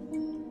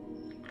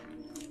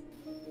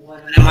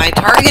 What am I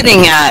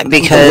targeting at?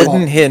 Because the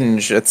wooden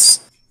hinge. It's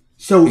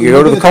So you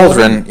go to the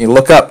cauldron. You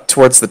look up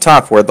towards the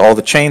top where all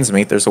the chains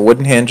meet. There's a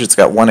wooden hinge. It's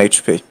got 1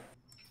 HP.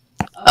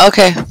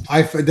 okay.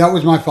 That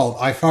was my fault.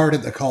 I fired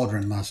at the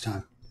cauldron last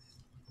time.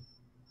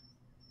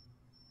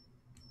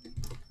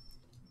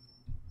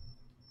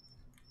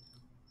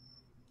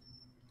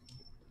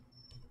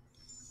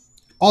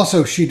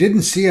 Also, she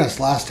didn't see us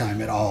last time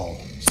at all,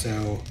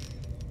 so...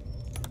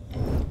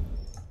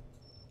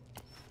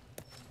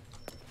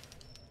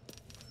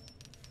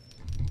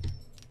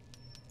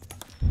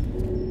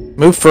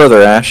 Move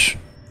further, Ash.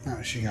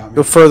 Oh, she got me.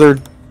 Go further.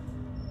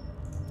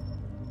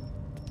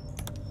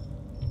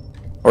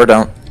 Or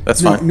don't.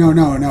 That's fine.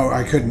 No,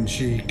 I couldn't.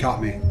 She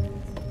caught me.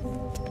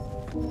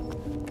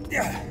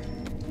 Yeah.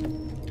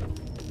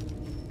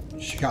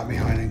 She got me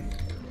hiding.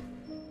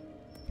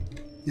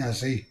 Yeah,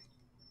 see?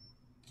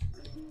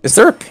 Is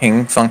there a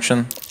ping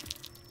function?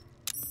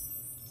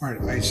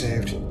 Alright, I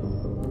saved.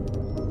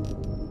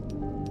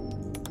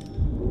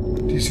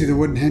 Do you see the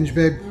wooden hinge,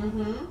 babe?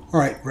 Mm-hmm.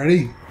 Alright,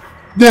 ready?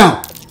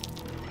 Now!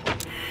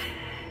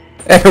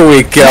 There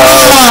we go!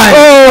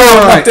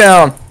 Oh, right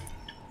down!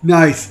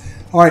 Nice.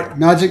 Alright,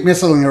 magic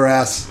missile in your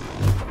ass.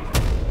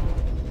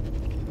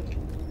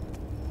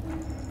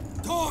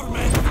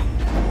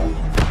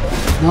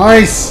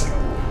 Nice!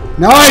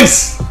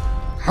 Nice!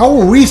 How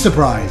were we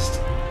surprised?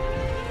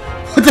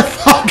 What the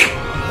fuck?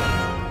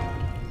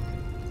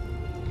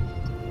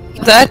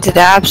 That did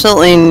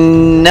absolutely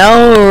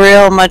no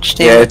real much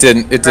damage. Yeah,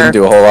 it didn't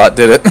do a whole lot,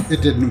 did it?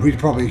 It didn't. We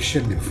probably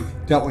shouldn't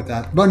have dealt with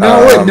that. But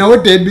no,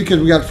 it did because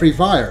we got free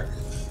fire.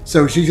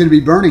 So she's going to be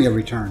burning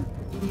every turn.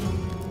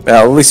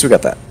 Well, at least we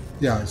got that.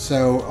 Yeah,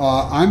 so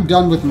I'm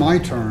done with my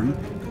turn.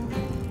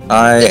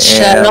 I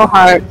Shadow am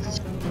Hearts.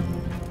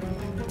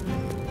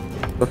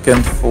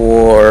 looking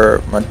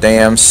for my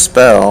damn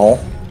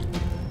spell.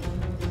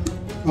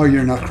 Oh,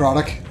 you're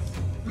necrotic?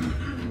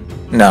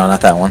 No,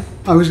 not that one.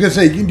 I was going to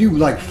say, you can do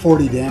like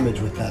 40 damage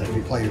with that if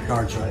you play your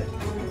cards right.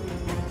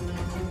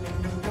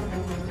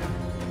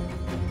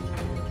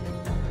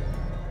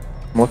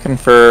 I'm looking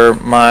for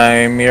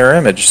my mirror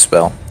image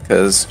spell,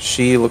 because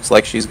she looks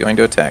like she's going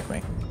to attack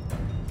me.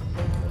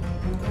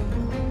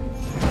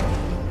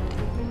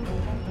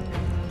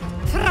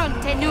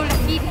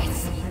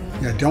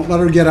 Yeah, don't let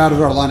her get out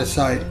of our line of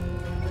sight.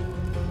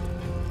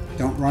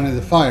 Don't run into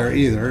the fire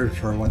either,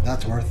 for what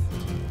that's worth.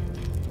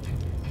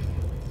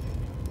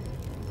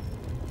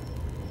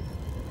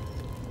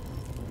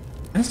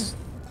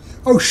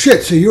 Oh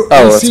shit! So your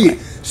AC,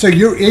 so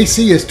your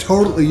AC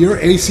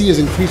is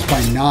increased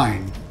by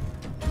 9.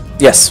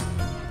 Yes.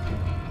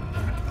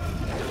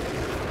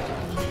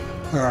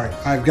 All right,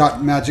 I've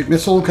got magic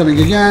missile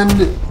coming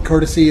again,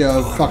 courtesy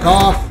of fuck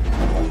off.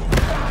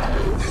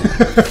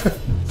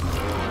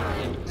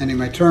 Ending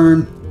my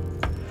turn.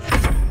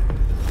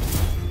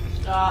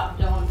 Stop,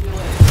 don't do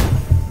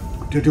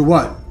it. To do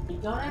what?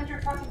 Don't end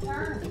your fucking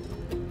turn.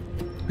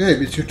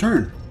 Babe, it's your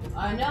turn.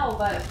 I know,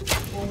 but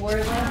when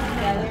we're landing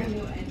together and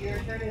you end your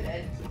turn, it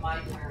ends my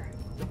turn.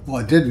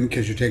 Well, it didn't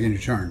because you're taking your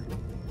turn.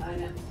 I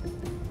know.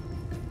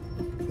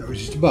 That was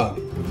just a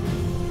bug.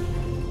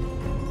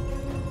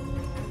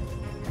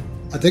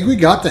 I think we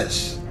got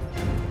this.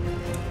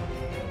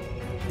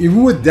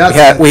 Even with death,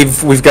 Yeah,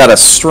 we've got a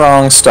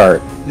strong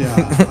start. Yeah,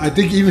 I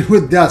think even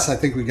with deaths, I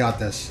think we got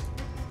this.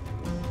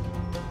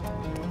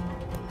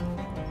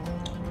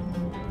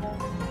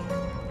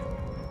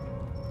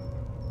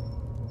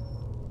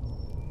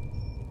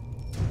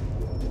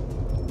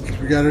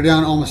 We got her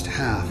down almost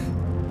half.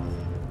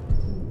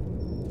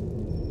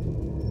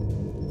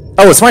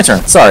 Oh, it's my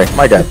turn. Sorry,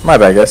 my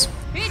bad, guys.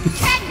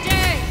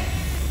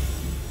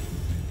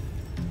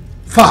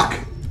 Fuck!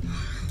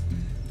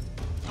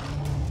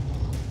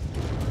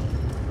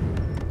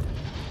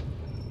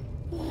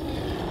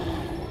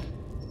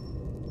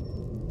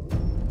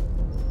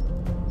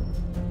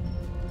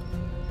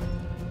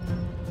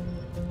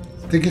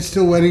 I think it's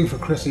still waiting for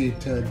Chrissy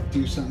to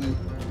do something.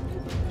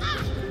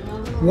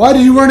 Why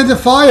did you run into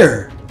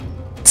fire?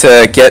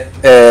 To get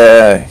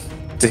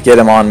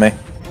him on me.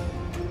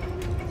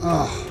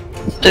 Oh,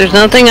 There's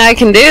nothing I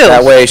can do.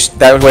 That way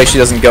she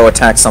doesn't go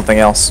attack something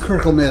else.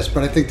 critical miss,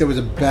 but I think that was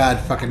a bad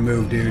fucking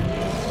move, dude.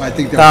 I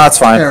think that Nah, was it's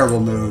fine. a terrible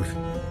move.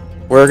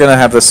 We're gonna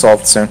have this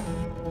solved soon.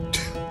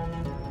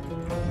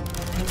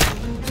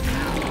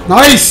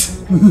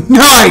 Nice!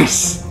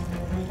 Nice!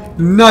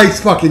 Nice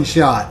fucking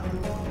shot.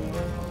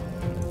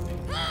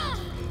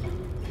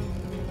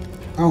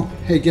 Oh,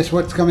 hey, guess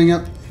what's coming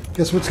up?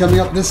 Guess what's coming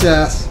up this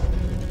ass?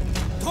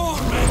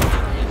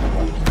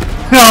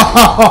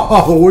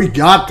 Oh, we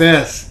got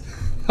this.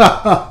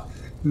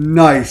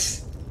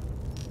 Nice.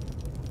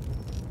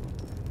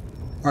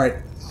 Alright,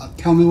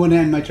 tell me when to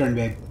end my turn,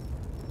 babe.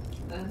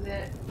 End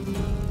it.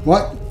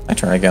 What? My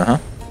turn again, huh?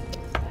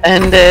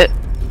 End it.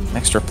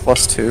 Extra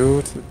 +2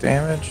 to the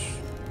damage.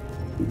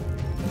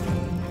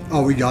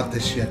 Oh, we got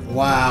this shit.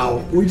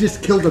 Wow. We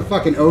just killed a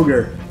fucking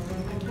ogre.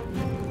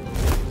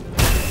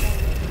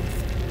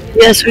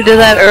 Yes, we did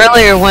that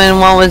earlier when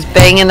one was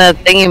banging a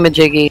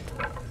thingy-majiggy.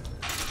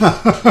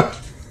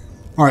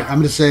 Alright, I'm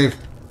gonna save.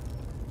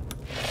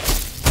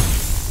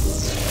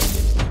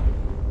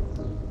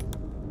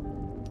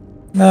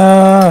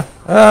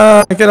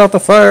 Get out the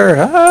fire!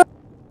 Ah.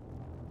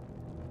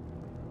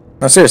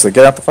 No, seriously,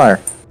 get out the fire.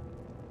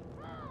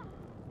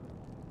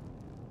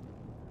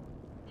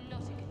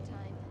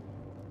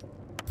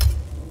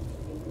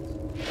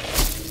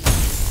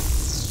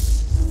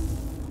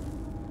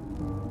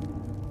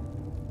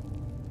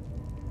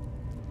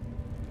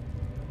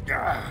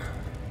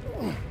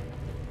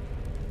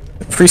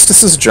 The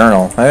Priestess's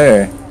Journal.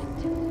 Hey.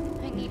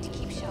 I need to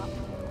keep sharp.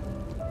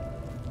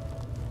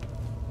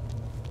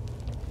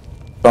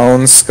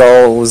 Bone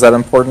skull, is that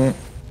important?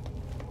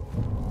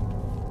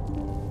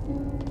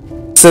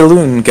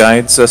 Selûne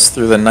guides us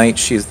through the night.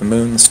 She is the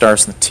moon, the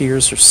stars, and the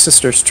tears. Her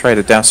sisters try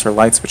to douse her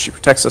lights, but she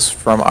protects us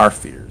from our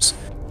fears.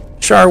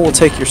 Shar will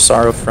take your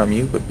sorrow from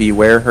you, but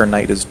beware, her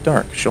night is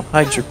dark. She'll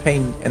hide your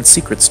pain and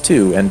secrets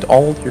too, and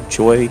all your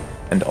joy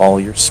and all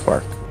your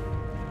spark.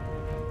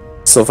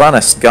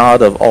 Sylvanas,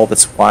 god of all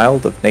that's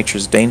wild, of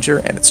nature's danger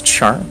and its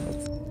charm.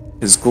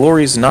 His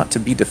glory's not to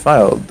be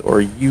defiled,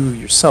 or you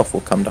yourself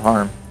will come to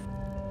harm.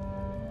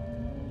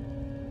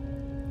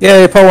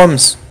 Yay,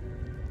 poems!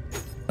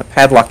 A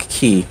padlock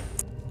key.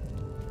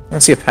 I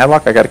don't see a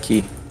padlock, I got a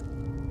key.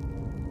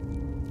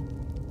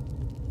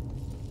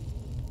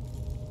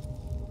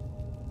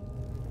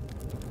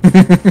 I'm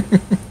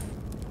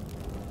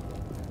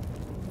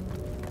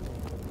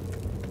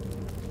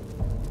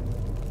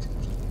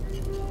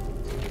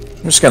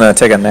just gonna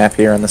take a nap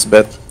here in this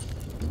bed.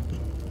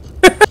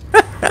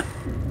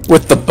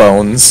 With the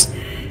bones.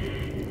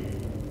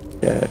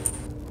 Yeah.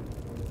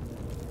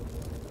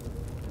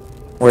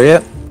 Where you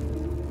at?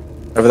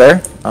 Over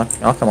there?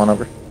 I'll come on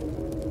over.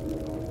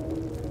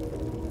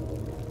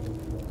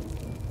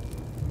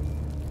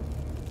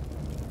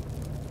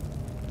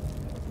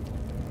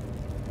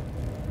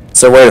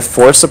 Is there a way to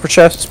force a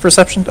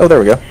perception? Oh, there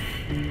we go.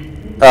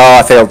 Oh,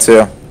 I failed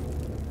too.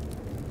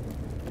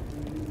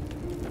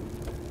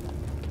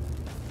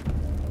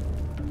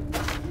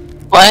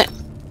 What?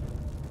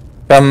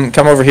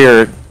 Come over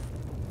here.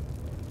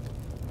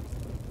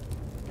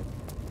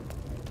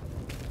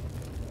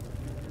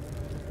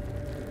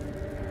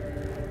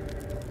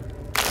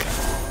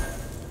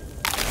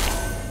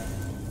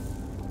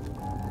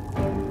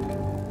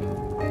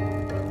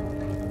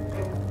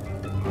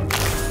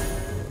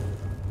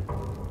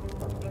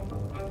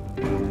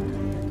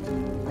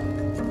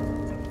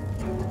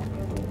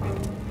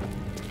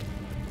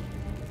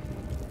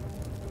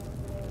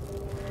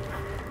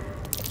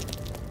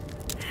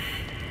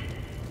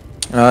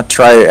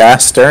 Try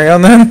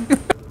Asterion then?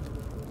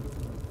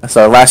 That's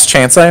our last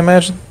chance, I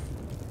imagine.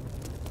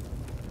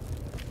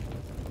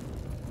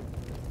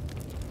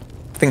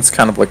 I think it's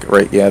kind of like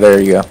right, yeah, there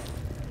you go.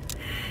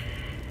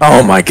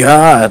 Oh my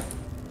god!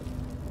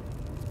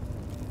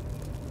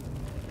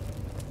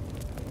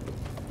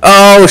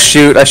 Oh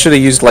shoot, I should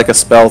have used like a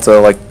spell to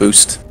like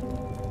boost.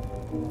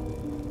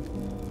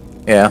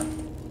 Yeah.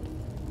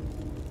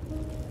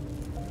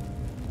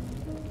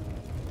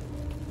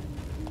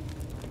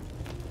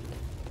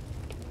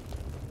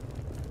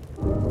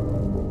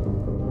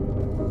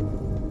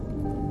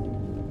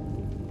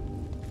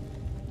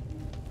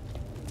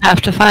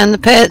 Have to find the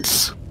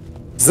pits.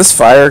 Does this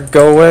fire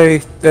go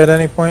away at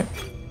any point?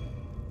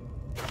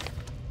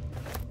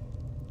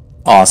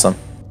 Awesome.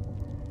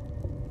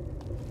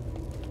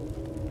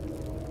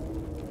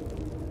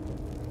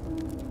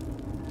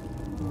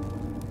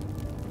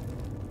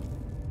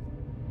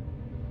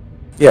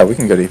 Yeah, we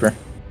can go deeper.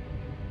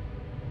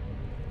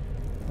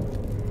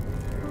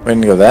 We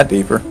didn't go that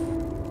deeper.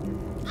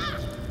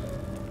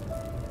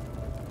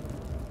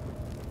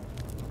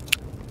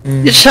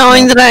 It's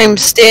showing that I'm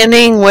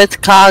standing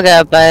with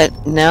Kaga,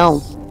 but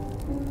no.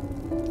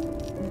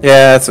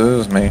 Yeah, it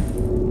was me.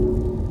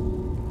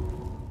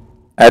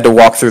 I had to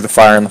walk through the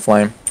fire and the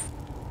flame.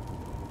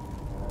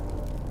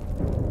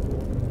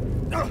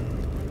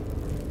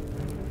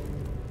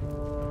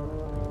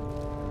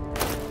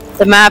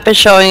 The map is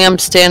showing I'm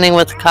standing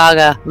with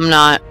Kaga. I'm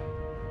not.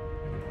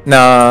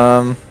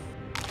 No.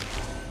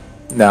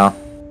 No.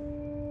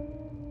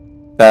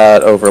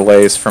 That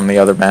overlays from the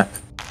other map.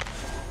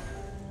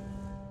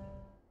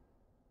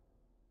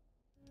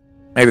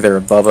 Maybe they're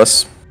above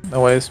us,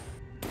 no ways.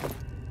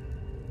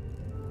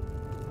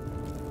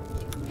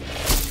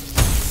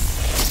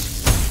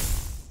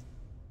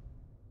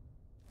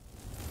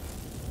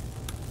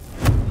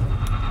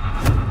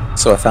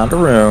 So I found a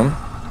room.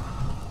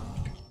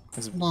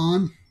 Hold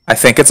on. I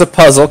think it's a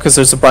puzzle because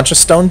there's a bunch of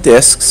stone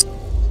discs.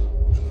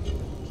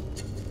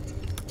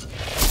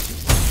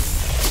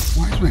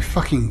 Why is my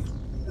fucking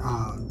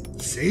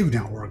save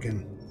not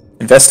working?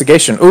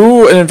 Investigation.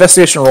 Ooh, an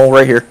investigation roll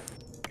right here.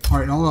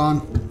 Alright, hold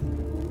on.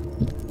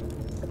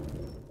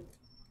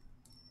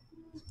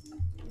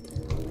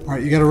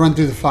 Alright, you gotta run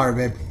through the fire,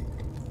 babe.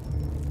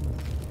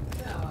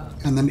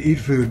 And then eat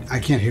food. I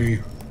can't hear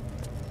you.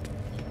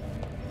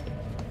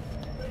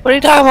 What are you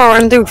talking about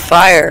running through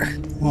fire?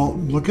 Well,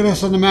 look at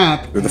us on the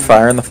map. Through the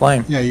fire and the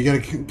flame. Yeah, you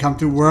gotta come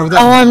through wherever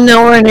that... Oh, I'm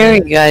nowhere near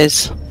you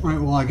guys.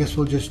 Alright, well, I guess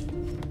we'll just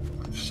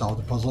solve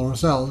the puzzle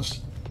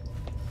ourselves.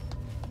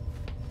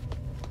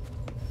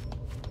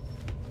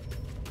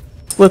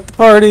 Split the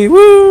party,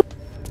 woo!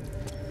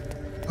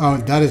 Oh,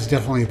 that is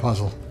definitely a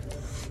puzzle.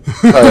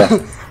 Oh, yeah.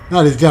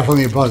 That is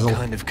definitely a puzzle. What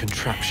kind of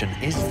contraption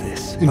is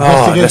this?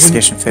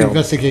 Investigation failed.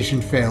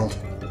 Investigation failed.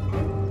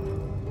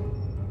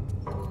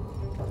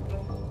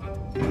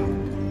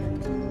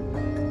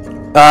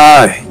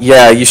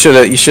 Yeah, you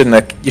shouldn't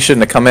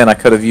have come in. I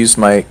could have used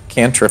my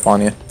cantrip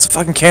on you. It's a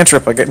fucking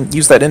cantrip. I can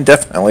use that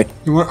indefinitely.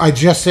 I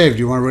just saved.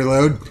 You want to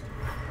reload?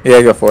 Yeah,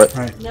 go for it.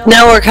 Right.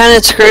 No, we're kind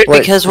of screwed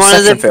because one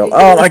of the failed.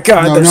 Oh my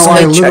god! I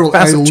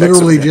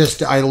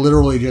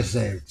literally just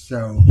saved.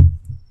 So.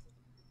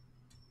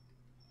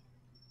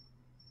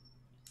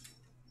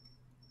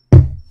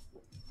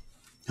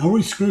 How are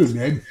we screwed,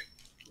 Gabe?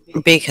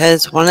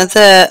 Because one of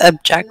the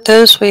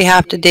objectives we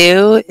have to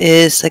do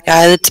is the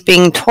guy that's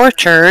being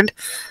tortured,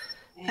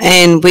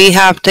 and we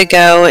have to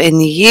go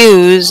and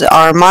use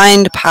our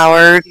mind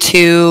power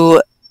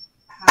to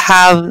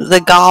have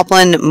the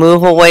goblin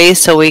move away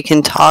so we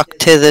can talk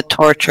to the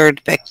tortured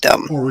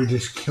victim. Or we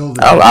just kill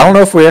the I don't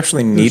know if we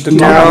actually need to talk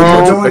to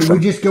the tortured victim.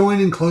 We just go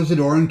in and close the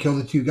door and kill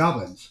the two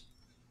goblins.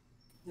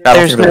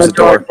 There's no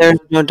door. There's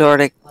no door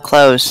to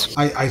close.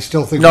 I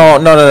still think...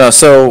 No.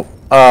 So,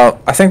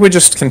 I think we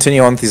just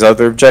continue on with these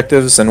other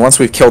objectives, and once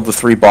we've killed the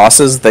 3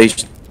 bosses,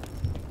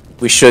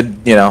 we should,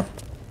 you know,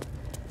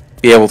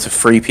 be able to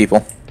free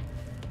people.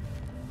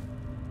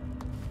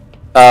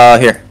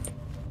 Here.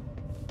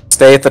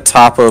 Stay at the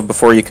top of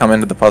before you come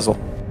into the puzzle.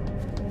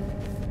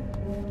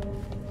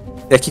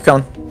 Yeah, keep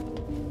coming.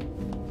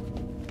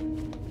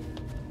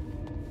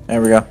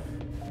 There we go.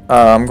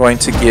 I'm going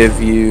to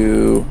give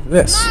you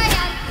this.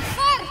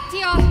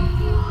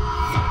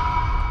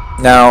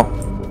 Now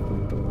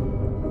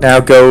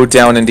go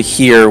down into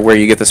here where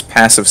you get this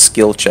passive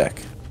skill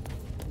check.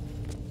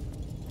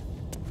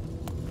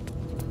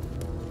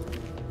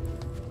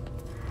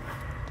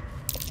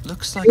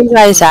 Looks like where you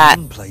guys at?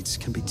 plates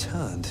can be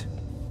turned.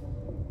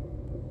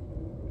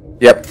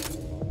 Yep.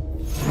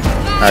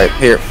 Alright,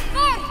 here.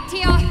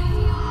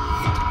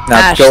 Now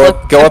Ash, go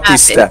look up at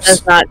these the map. steps. It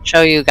does not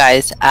show you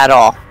guys at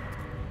all.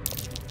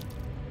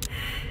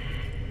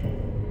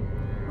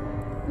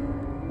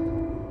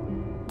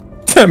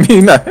 I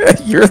mean,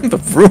 you're in the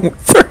room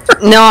with her.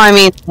 No, I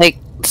mean, like,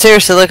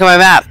 seriously, look at my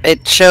map.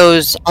 It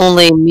shows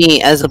only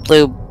me as a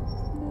blue.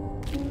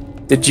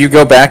 Did you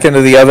go back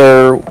into the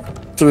other...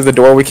 through the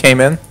door we came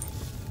in?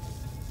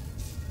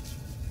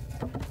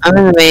 I'm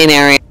in the main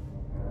area.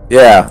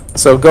 Yeah,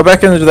 so go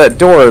back into that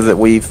door that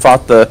we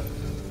fought the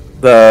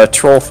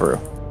troll through.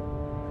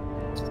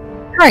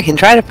 Sure, I can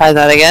try to find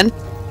that again.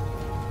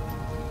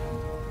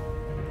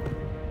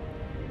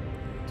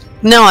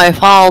 No, I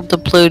followed the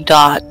blue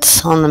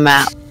dots on the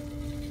map.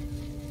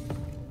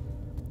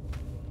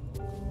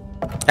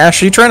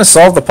 Ash, are you trying to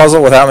solve the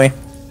puzzle without me?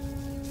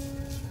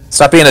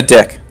 Stop being a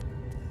dick.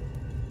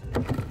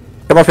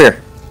 Come up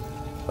here.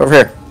 Over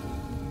here.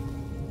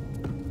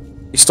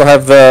 You still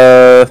have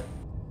the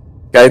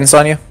guidance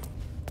on you?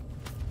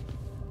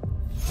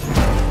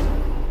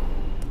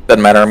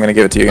 Doesn't matter, I'm gonna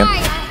give it to you again.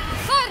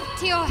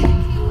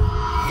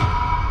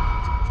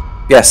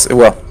 Yes, it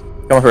will.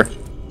 Come up here.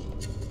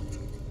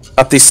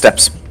 Up these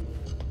steps.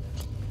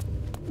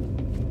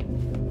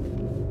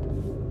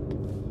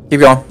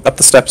 Keep going. Up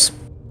the steps.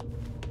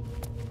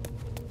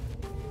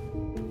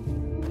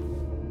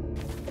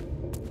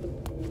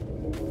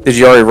 Did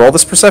you already roll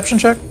this perception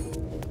check?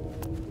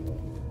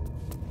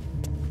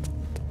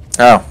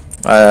 Oh,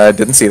 I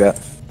didn't see that.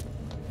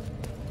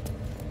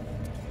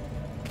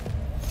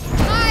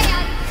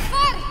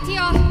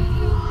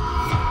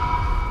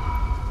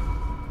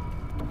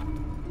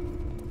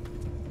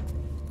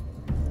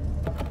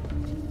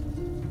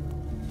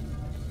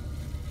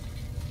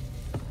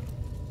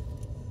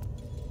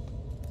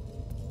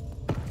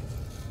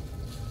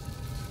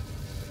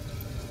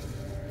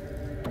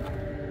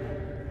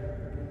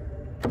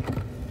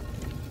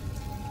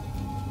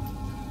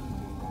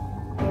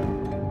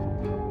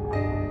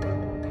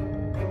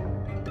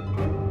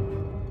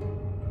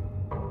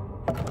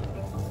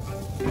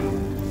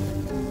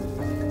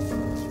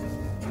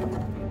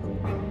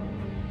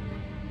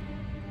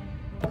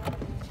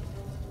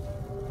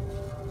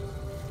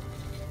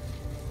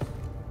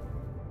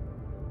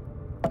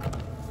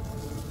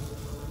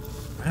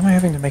 Why am I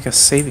having to make a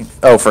saving?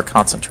 Oh, for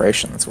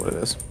concentration, that's what it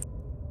is.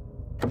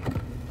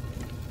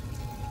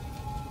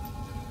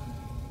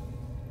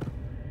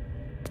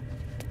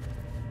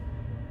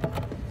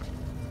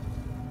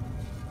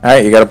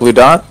 Alright, you got a blue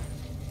dot?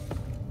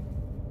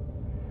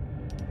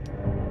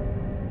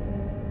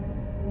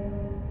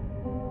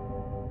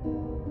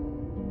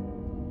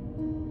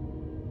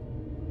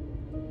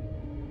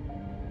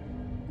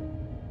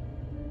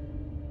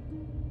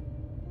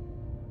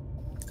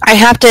 I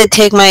have to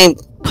take my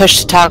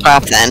push to talk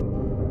off then.